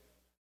make.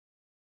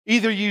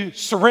 Either you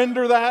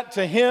surrender that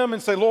to Him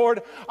and say,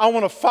 Lord, I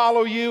want to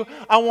follow You.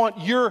 I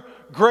want Your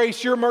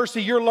grace, Your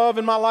mercy, Your love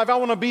in my life. I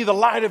want to be the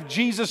light of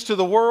Jesus to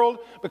the world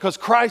because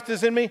Christ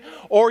is in me.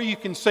 Or you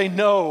can say,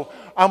 no,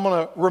 I'm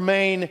going to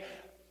remain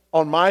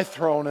on my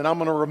throne and I'm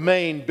going to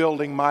remain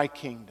building my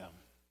kingdom.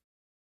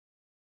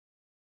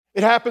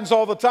 It happens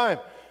all the time.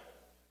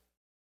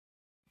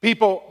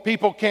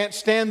 People can't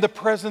stand the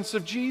presence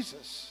of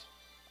Jesus.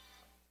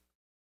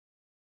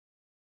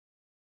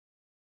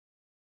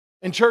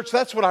 In church,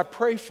 that's what I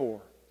pray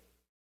for.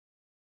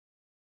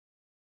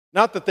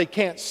 Not that they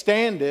can't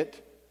stand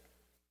it,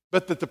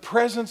 but that the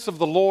presence of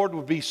the Lord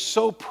would be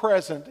so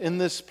present in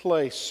this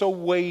place, so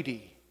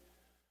weighty,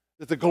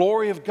 that the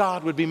glory of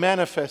God would be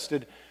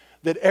manifested,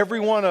 that every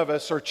one of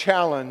us are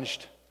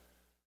challenged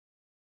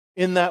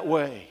in that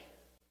way.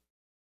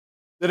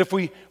 That if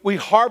we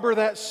harbor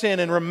that sin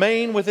and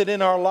remain with it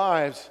in our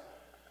lives,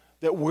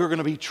 that we're going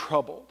to be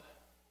troubled.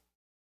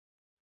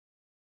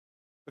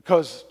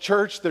 Because,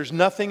 church, there's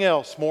nothing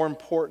else more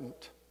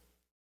important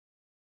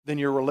than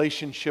your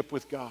relationship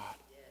with God.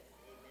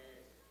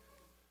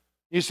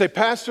 You say,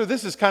 Pastor,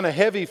 this is kind of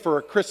heavy for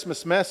a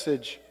Christmas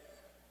message.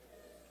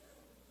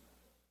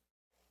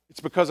 It's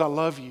because I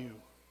love you.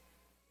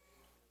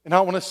 And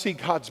I want to see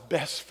God's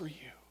best for you.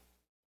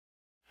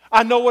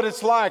 I know what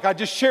it's like. I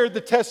just shared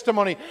the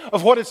testimony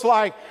of what it's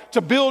like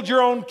to build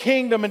your own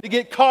kingdom and to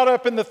get caught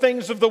up in the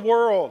things of the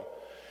world.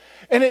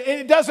 And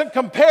it doesn't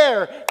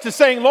compare to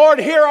saying, Lord,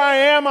 here I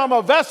am. I'm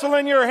a vessel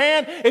in your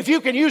hand. If you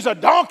can use a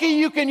donkey,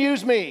 you can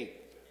use me. Amen.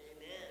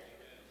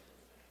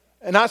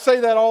 And I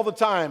say that all the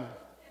time.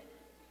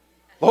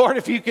 Lord,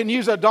 if you can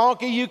use a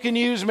donkey, you can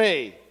use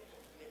me.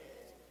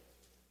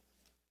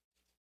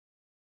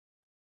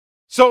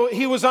 So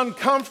he was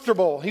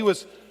uncomfortable. He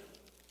was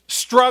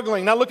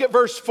struggling. Now look at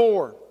verse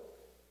 4.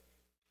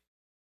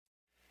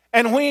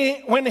 And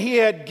when he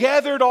had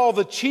gathered all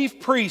the chief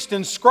priests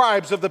and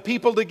scribes of the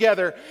people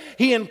together,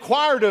 he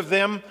inquired of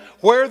them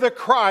where the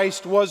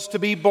Christ was to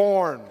be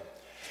born.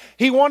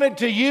 He wanted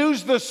to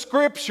use the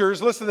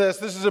scriptures. Listen to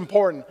this is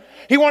important.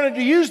 He wanted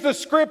to use the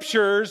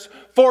scriptures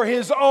for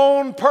his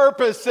own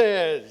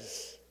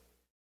purposes.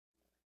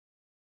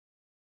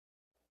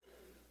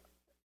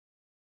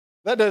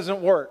 That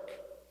doesn't work.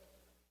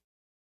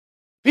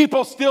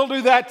 People still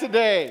do that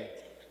today.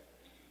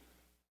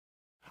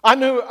 I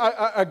knew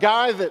a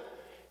guy that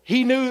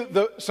he knew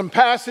some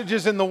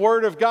passages in the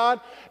Word of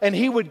God, and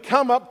he would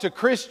come up to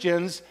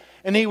Christians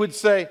and he would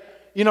say,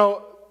 you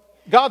know,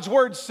 God's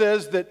Word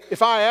says that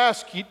if I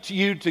ask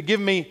you to give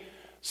me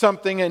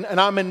something and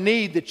I'm in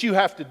need, that you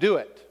have to do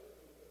it.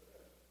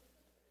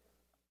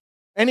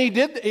 And he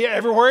did,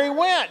 everywhere he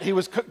went, he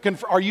was,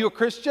 are you a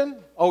Christian?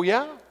 Oh,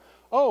 yeah?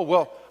 Oh,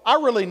 well,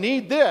 I really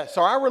need this,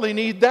 or I really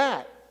need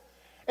that.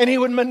 And he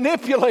would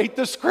manipulate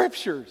the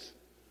scriptures.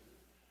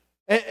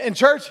 And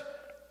church,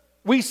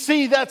 we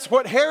see that's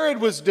what Herod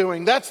was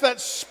doing. That's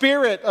that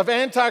spirit of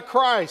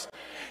Antichrist.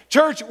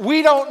 Church,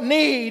 we don't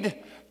need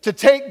to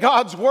take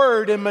God's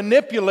word and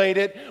manipulate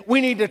it. We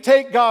need to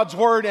take God's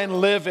word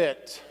and live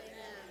it.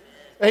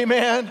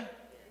 Amen.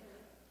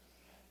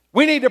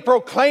 We need to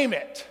proclaim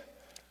it.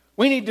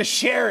 We need to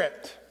share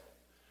it.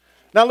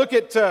 Now look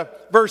at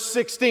verse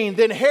 16.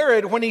 Then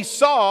Herod, when he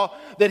saw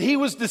that he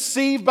was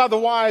deceived by the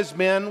wise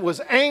men,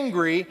 was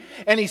angry,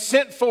 and he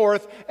sent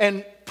forth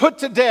and put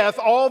to death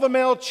all the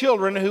male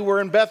children who were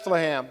in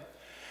Bethlehem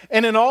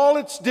and in all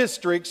its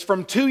districts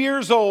from 2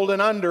 years old and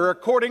under,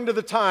 according to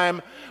the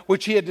time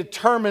which he had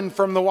determined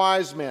from the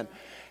wise men.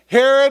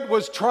 Herod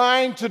was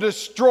trying to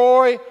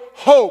destroy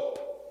hope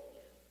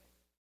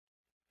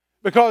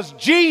because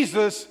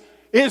Jesus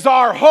is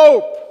our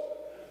hope.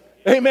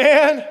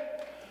 Amen?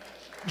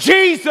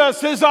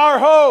 Jesus is our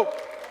hope.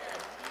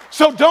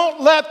 So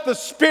don't let the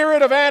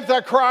spirit of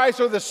Antichrist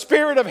or the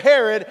spirit of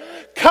Herod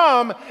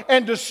come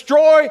and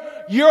destroy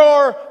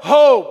your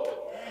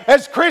hope.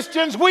 As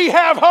Christians, we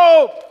have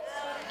hope.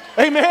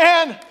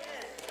 Amen?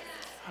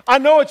 I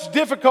know it's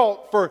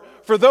difficult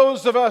for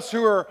those of us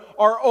who are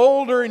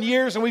older in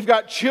years and we've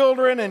got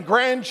children and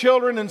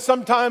grandchildren, and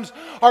sometimes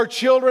our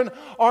children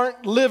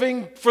aren't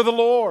living for the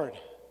Lord.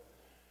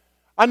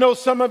 I know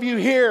some of you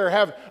here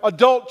have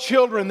adult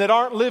children that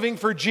aren't living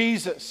for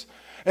Jesus.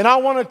 And I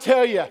want to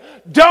tell you,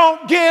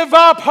 don't give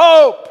up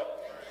hope.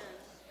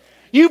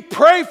 You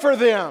pray for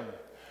them.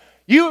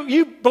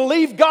 You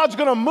believe God's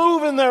going to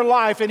move in their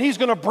life and He's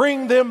going to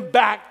bring them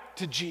back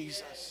to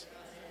Jesus.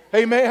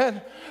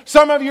 Amen.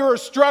 Some of you are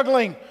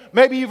struggling.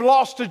 Maybe you've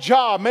lost a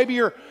job. Maybe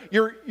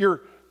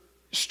you're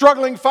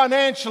struggling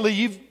financially.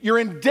 You're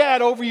in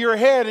debt over your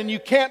head and you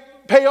can't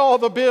pay all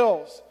the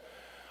bills.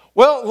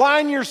 Well,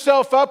 line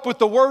yourself up with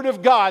the Word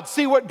of God.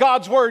 See what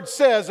God's Word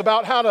says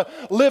about how to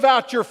live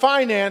out your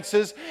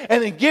finances,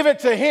 and then give it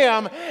to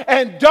Him,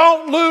 and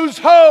don't lose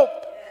hope.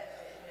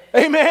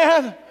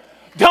 Amen?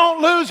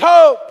 Don't lose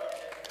hope.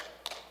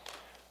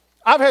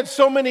 I've had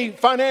so many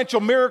financial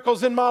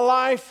miracles in my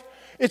life.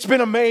 It's been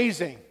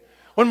amazing.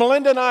 When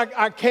Melinda and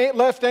I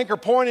left Anchor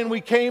Point and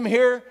we came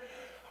here,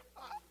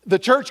 the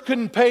church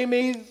couldn't pay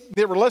me.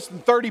 There were less than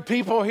 30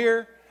 people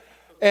here,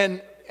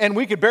 and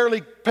we could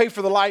barely pay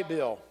for the light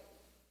bill.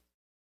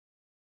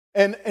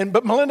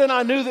 But Melinda and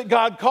I knew that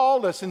God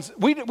called us, and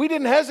we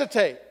didn't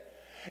hesitate.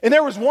 And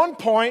there was one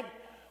point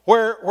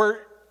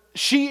where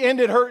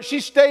she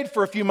stayed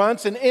for a few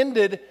months and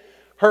ended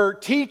her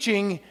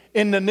teaching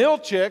in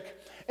Ninilchik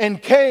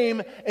and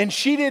came, and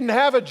she didn't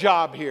have a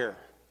job here.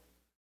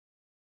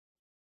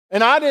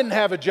 And I didn't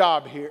have a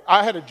job here.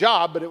 I had a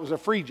job, but it was a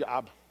free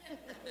job.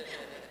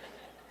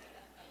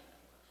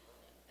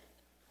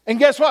 And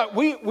guess what?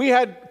 We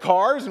had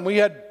cars and we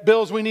had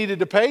bills we needed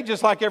to pay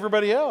just like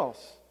everybody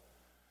else.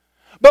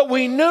 But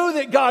we knew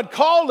that God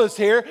called us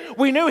here.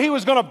 We knew He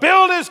was going to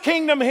build His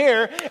kingdom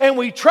here, and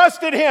we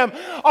trusted Him.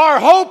 Our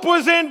hope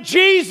was in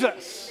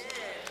Jesus.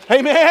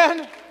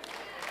 Amen?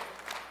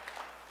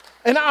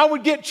 And I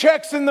would get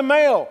checks in the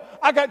mail.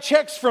 I got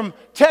checks from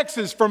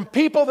Texas from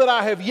people that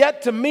I have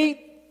yet to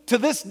meet to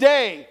this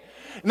day.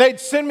 And they'd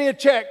send me a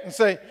check and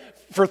say,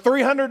 for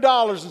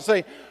 $300, and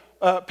say,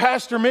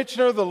 Pastor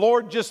Mitchner, the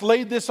Lord just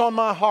laid this on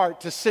my heart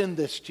to send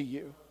this to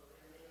you.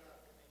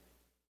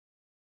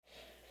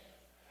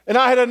 And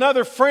I had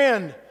another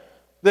friend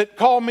that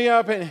called me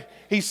up and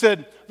he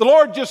said, the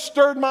Lord just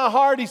stirred my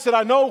heart. He said,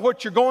 I know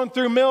what you're going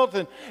through, Milt,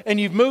 and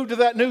you've moved to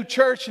that new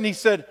church. And he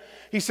said,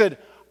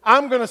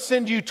 I'm going to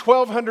send you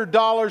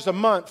 $1,200 a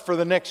month for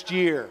the next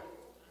year.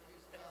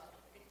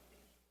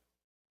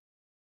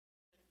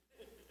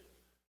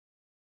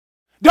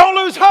 Don't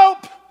lose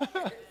hope.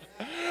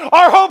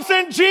 Our hope's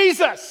in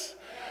Jesus.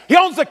 He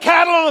owns the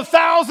cattle on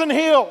 1,000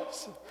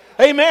 hills.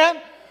 Amen.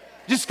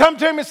 Just come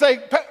to Him and say,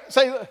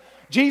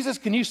 Jesus,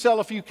 can you sell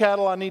a few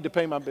cattle? I need to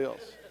pay my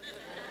bills.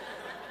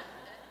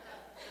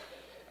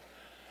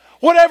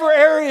 Whatever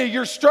area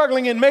you're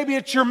struggling in, maybe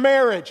it's your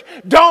marriage.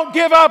 Don't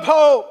give up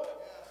hope.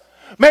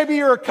 Maybe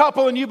you're a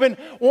couple and you've been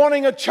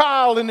wanting a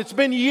child and it's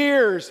been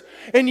years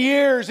and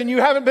years and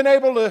you haven't been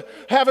able to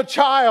have a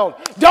child.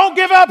 Don't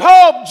give up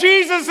hope.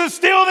 Jesus is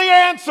still the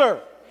answer.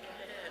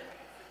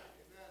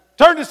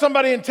 Turn to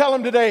somebody and tell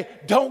them today,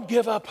 don't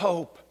give up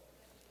hope.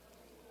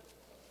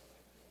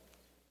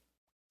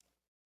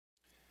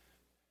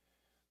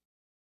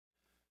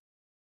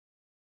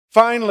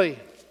 Finally,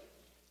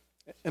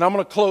 and I'm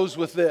going to close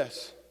with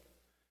this.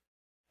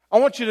 I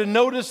want you to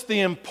notice the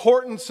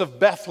importance of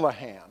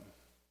Bethlehem.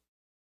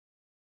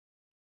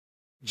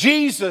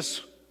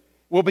 Jesus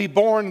will be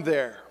born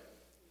there,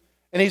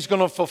 and He's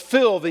going to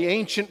fulfill the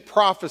ancient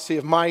prophecy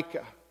of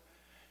Micah.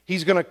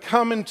 He's going to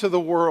come into the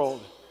world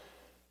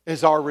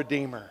as our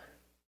Redeemer.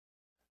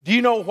 Do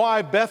you know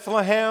why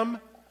Bethlehem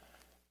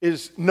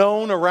is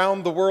known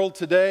around the world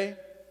today?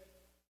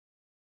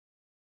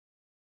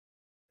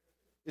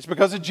 It's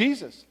because of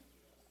Jesus.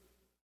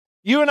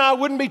 You and I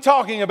wouldn't be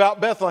talking about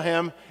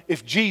Bethlehem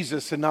if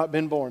Jesus had not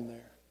been born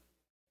there.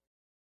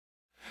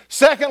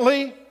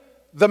 Secondly,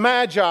 the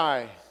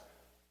Magi.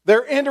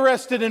 They're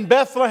interested in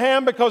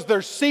Bethlehem because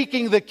they're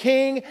seeking the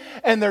King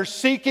and they're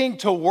seeking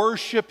to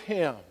worship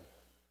Him.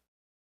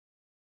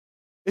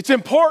 It's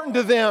important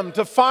to them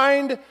to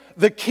find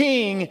the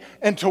King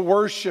and to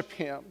worship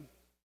Him.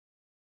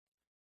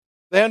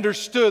 They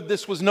understood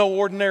this was no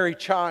ordinary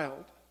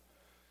child.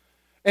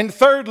 And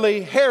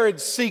thirdly, Herod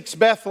seeks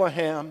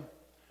Bethlehem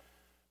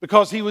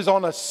because he was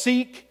on a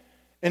seek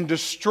and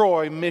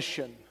destroy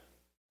mission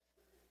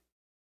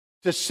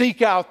to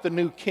seek out the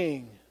new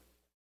king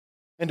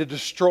and to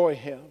destroy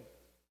him,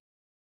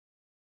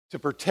 to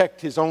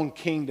protect his own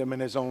kingdom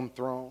and his own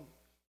throne.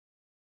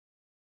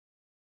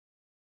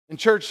 And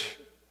church,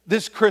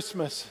 this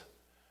Christmas,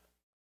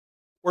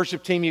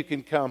 worship team, you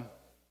can come.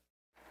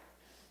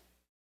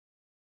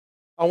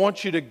 I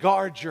want you to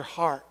guard your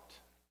heart.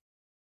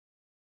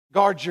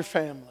 Guard your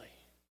family.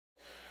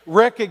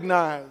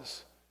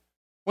 Recognize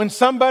when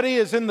somebody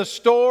is in the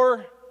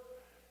store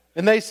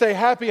and they say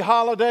happy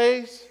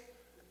holidays,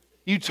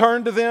 you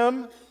turn to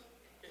them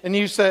and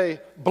you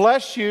say,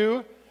 bless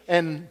you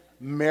and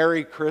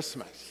Merry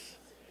Christmas.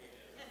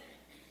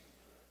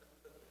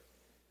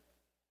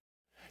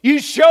 You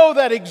show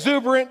that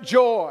exuberant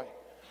joy.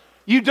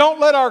 You don't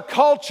let our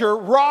culture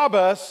rob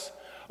us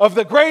of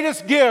the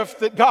greatest gift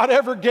that God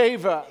ever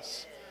gave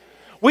us.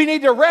 We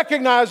need to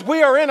recognize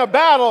we are in a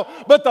battle,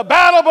 but the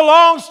battle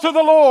belongs to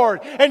the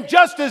Lord. And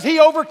just as He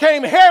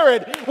overcame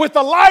Herod with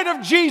the light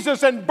of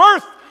Jesus and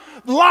birthed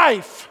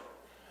life,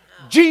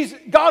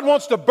 God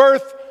wants to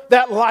birth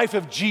that life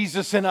of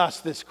Jesus in us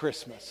this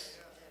Christmas.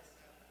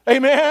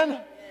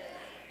 Amen?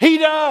 He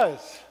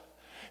does.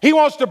 He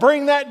wants to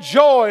bring that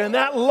joy and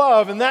that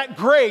love and that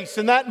grace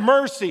and that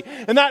mercy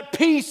and that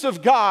peace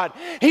of God.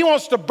 He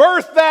wants to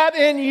birth that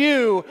in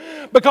you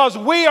because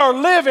we are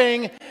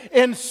living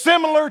in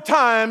similar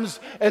times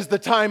as the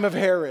time of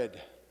Herod.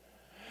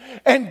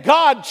 And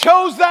God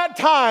chose that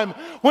time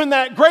when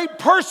that great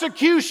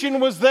persecution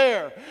was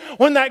there,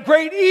 when that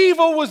great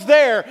evil was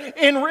there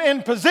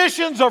in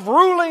positions of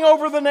ruling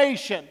over the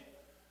nation.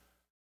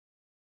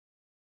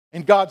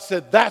 And God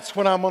said, that's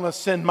when I'm going to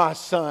send my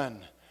Son,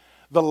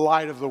 the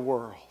light of the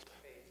world.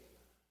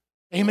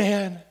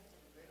 Amen.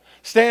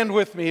 Stand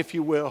with me if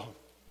you will.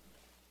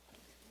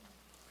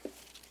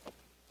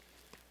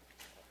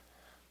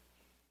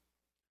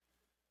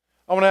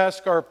 I want to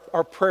ask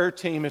our prayer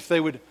team if they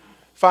would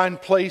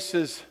find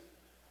places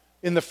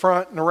in the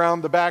front and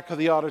around the back of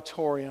the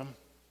auditorium.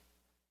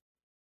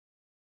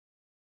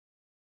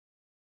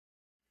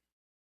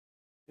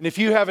 And if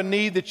you have a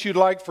need that you'd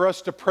like for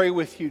us to pray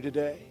with you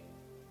today,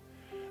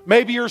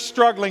 maybe you're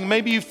struggling,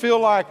 maybe you feel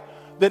like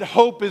that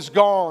hope is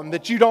gone,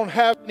 that you don't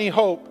have any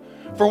hope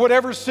for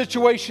whatever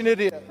situation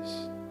it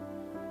is.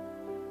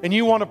 And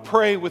you want to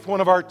pray with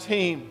one of our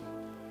team,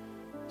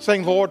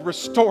 saying, Lord,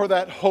 restore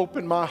that hope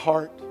in my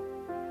heart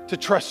to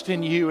trust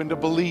in you and to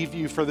believe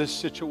you for this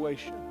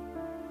situation.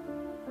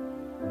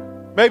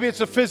 Maybe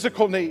it's a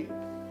physical need.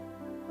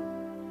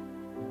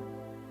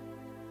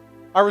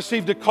 I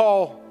received a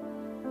call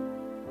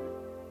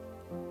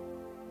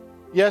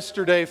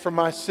yesterday from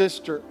my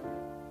sister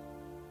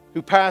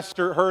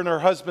her and her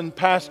husband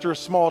pastor a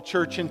small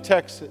church in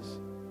Texas.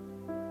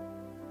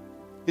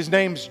 His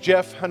name's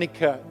Jeff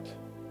Honeycutt.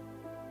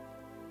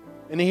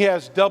 And he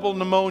has double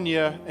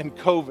pneumonia and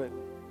COVID.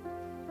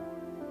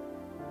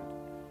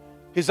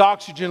 His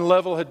oxygen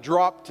level had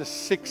dropped to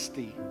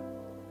 60,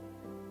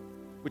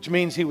 which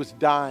means he was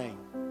dying.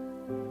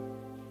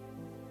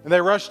 And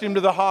they rushed him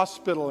to the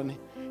hospital, and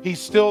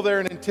he's still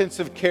there in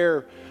intensive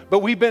care. But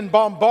we've been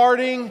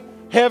bombarding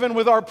heaven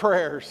with our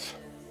prayers.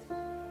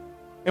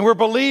 And we're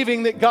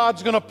believing that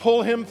God's going to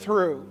pull him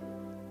through.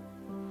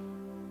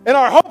 And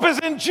our hope is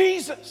in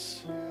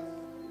Jesus.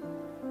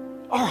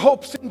 Our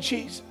hope's in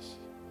Jesus.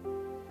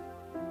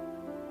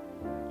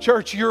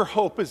 Church, your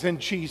hope is in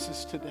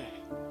Jesus today.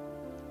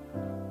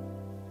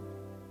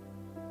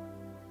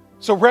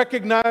 So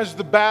recognize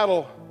the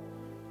battle,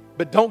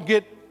 but don't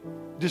get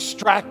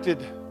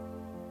distracted.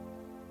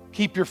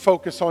 Keep your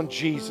focus on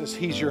Jesus.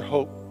 He's your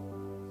hope.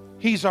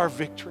 He's our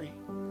victory.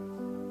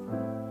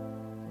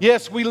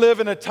 Yes, we live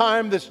in a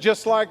time that's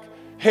just like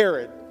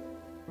Herod,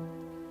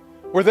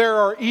 where there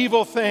are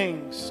evil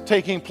things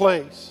taking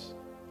place.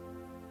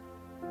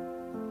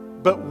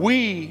 But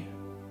we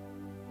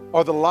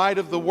are the light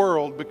of the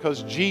world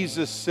because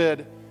Jesus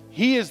said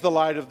He is the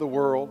light of the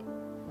world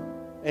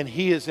and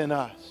He is in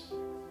us.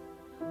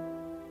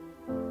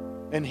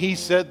 And He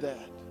said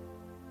that.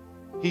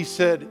 He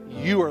said,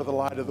 you are the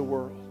light of the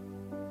world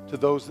to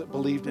those that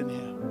believed in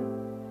Him.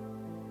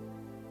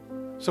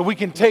 So we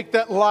can take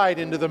that light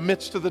into the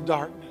midst of the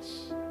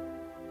darkness.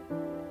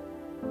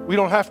 We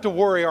don't have to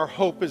worry. Our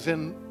hope is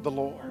in the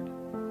Lord.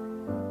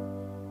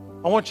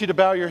 I want you to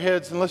bow your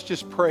heads and let's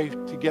just pray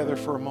together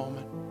for a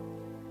moment.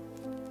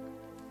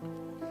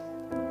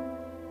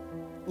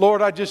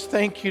 Lord, I just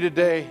thank you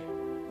today,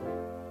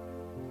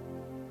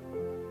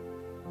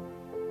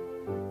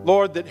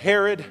 Lord, that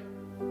Herod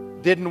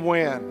didn't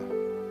win.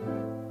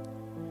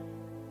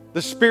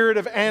 The spirit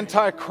of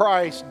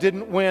Antichrist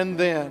didn't win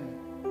then.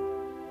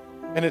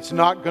 And it's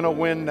not going to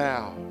win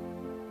now.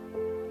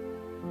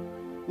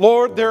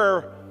 Lord, there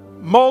are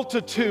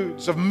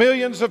multitudes of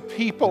millions of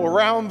people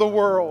around the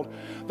world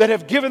that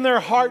have given their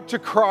heart to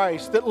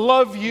Christ, that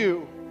love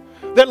you,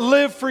 that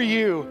live for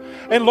you.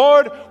 And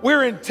Lord,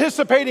 we're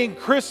anticipating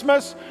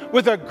Christmas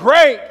with a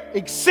great,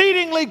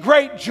 exceedingly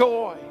great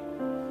joy.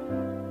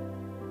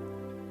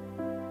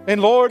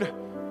 And Lord,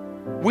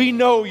 we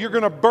know you're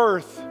going to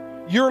birth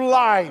your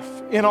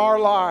life in our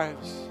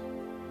lives,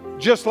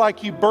 just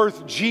like you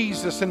birthed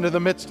Jesus into the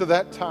midst of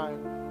that time.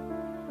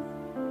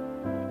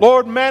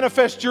 Lord,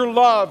 manifest your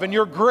love and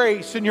your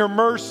grace and your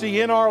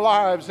mercy in our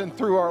lives and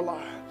through our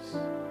lives.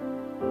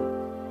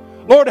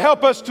 Lord,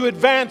 help us to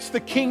advance the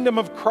kingdom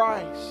of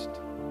Christ.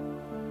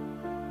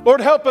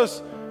 Lord, help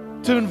us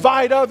to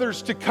invite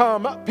others to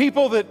come,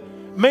 people that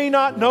may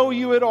not know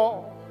you at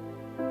all.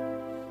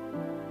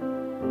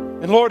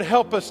 And Lord,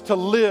 help us to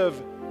live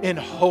in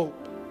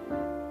hope.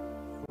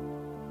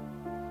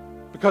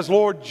 Because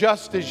Lord,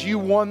 just as you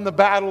won the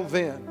battle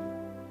then,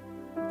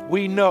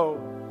 we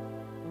know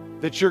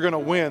that you're going to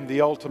win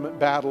the ultimate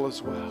battle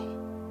as well.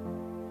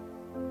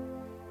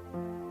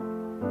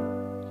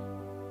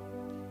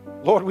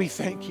 Lord, we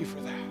thank you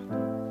for that.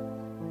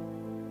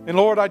 And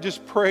Lord, I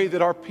just pray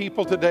that our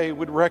people today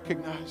would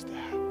recognize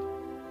that.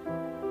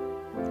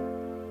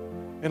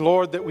 And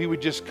Lord, that we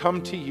would just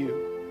come to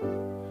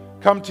you.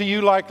 Come to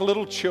you like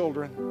little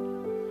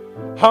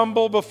children.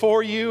 Humble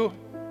before you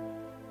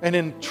and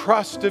in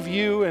trust of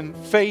you and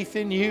faith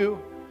in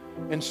you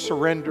and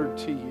surrendered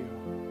to you.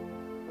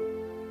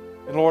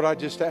 And Lord, I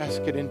just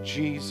ask it in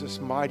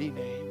Jesus' mighty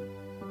name.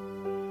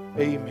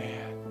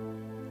 Amen.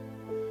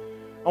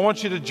 I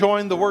want you to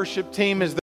join the worship team as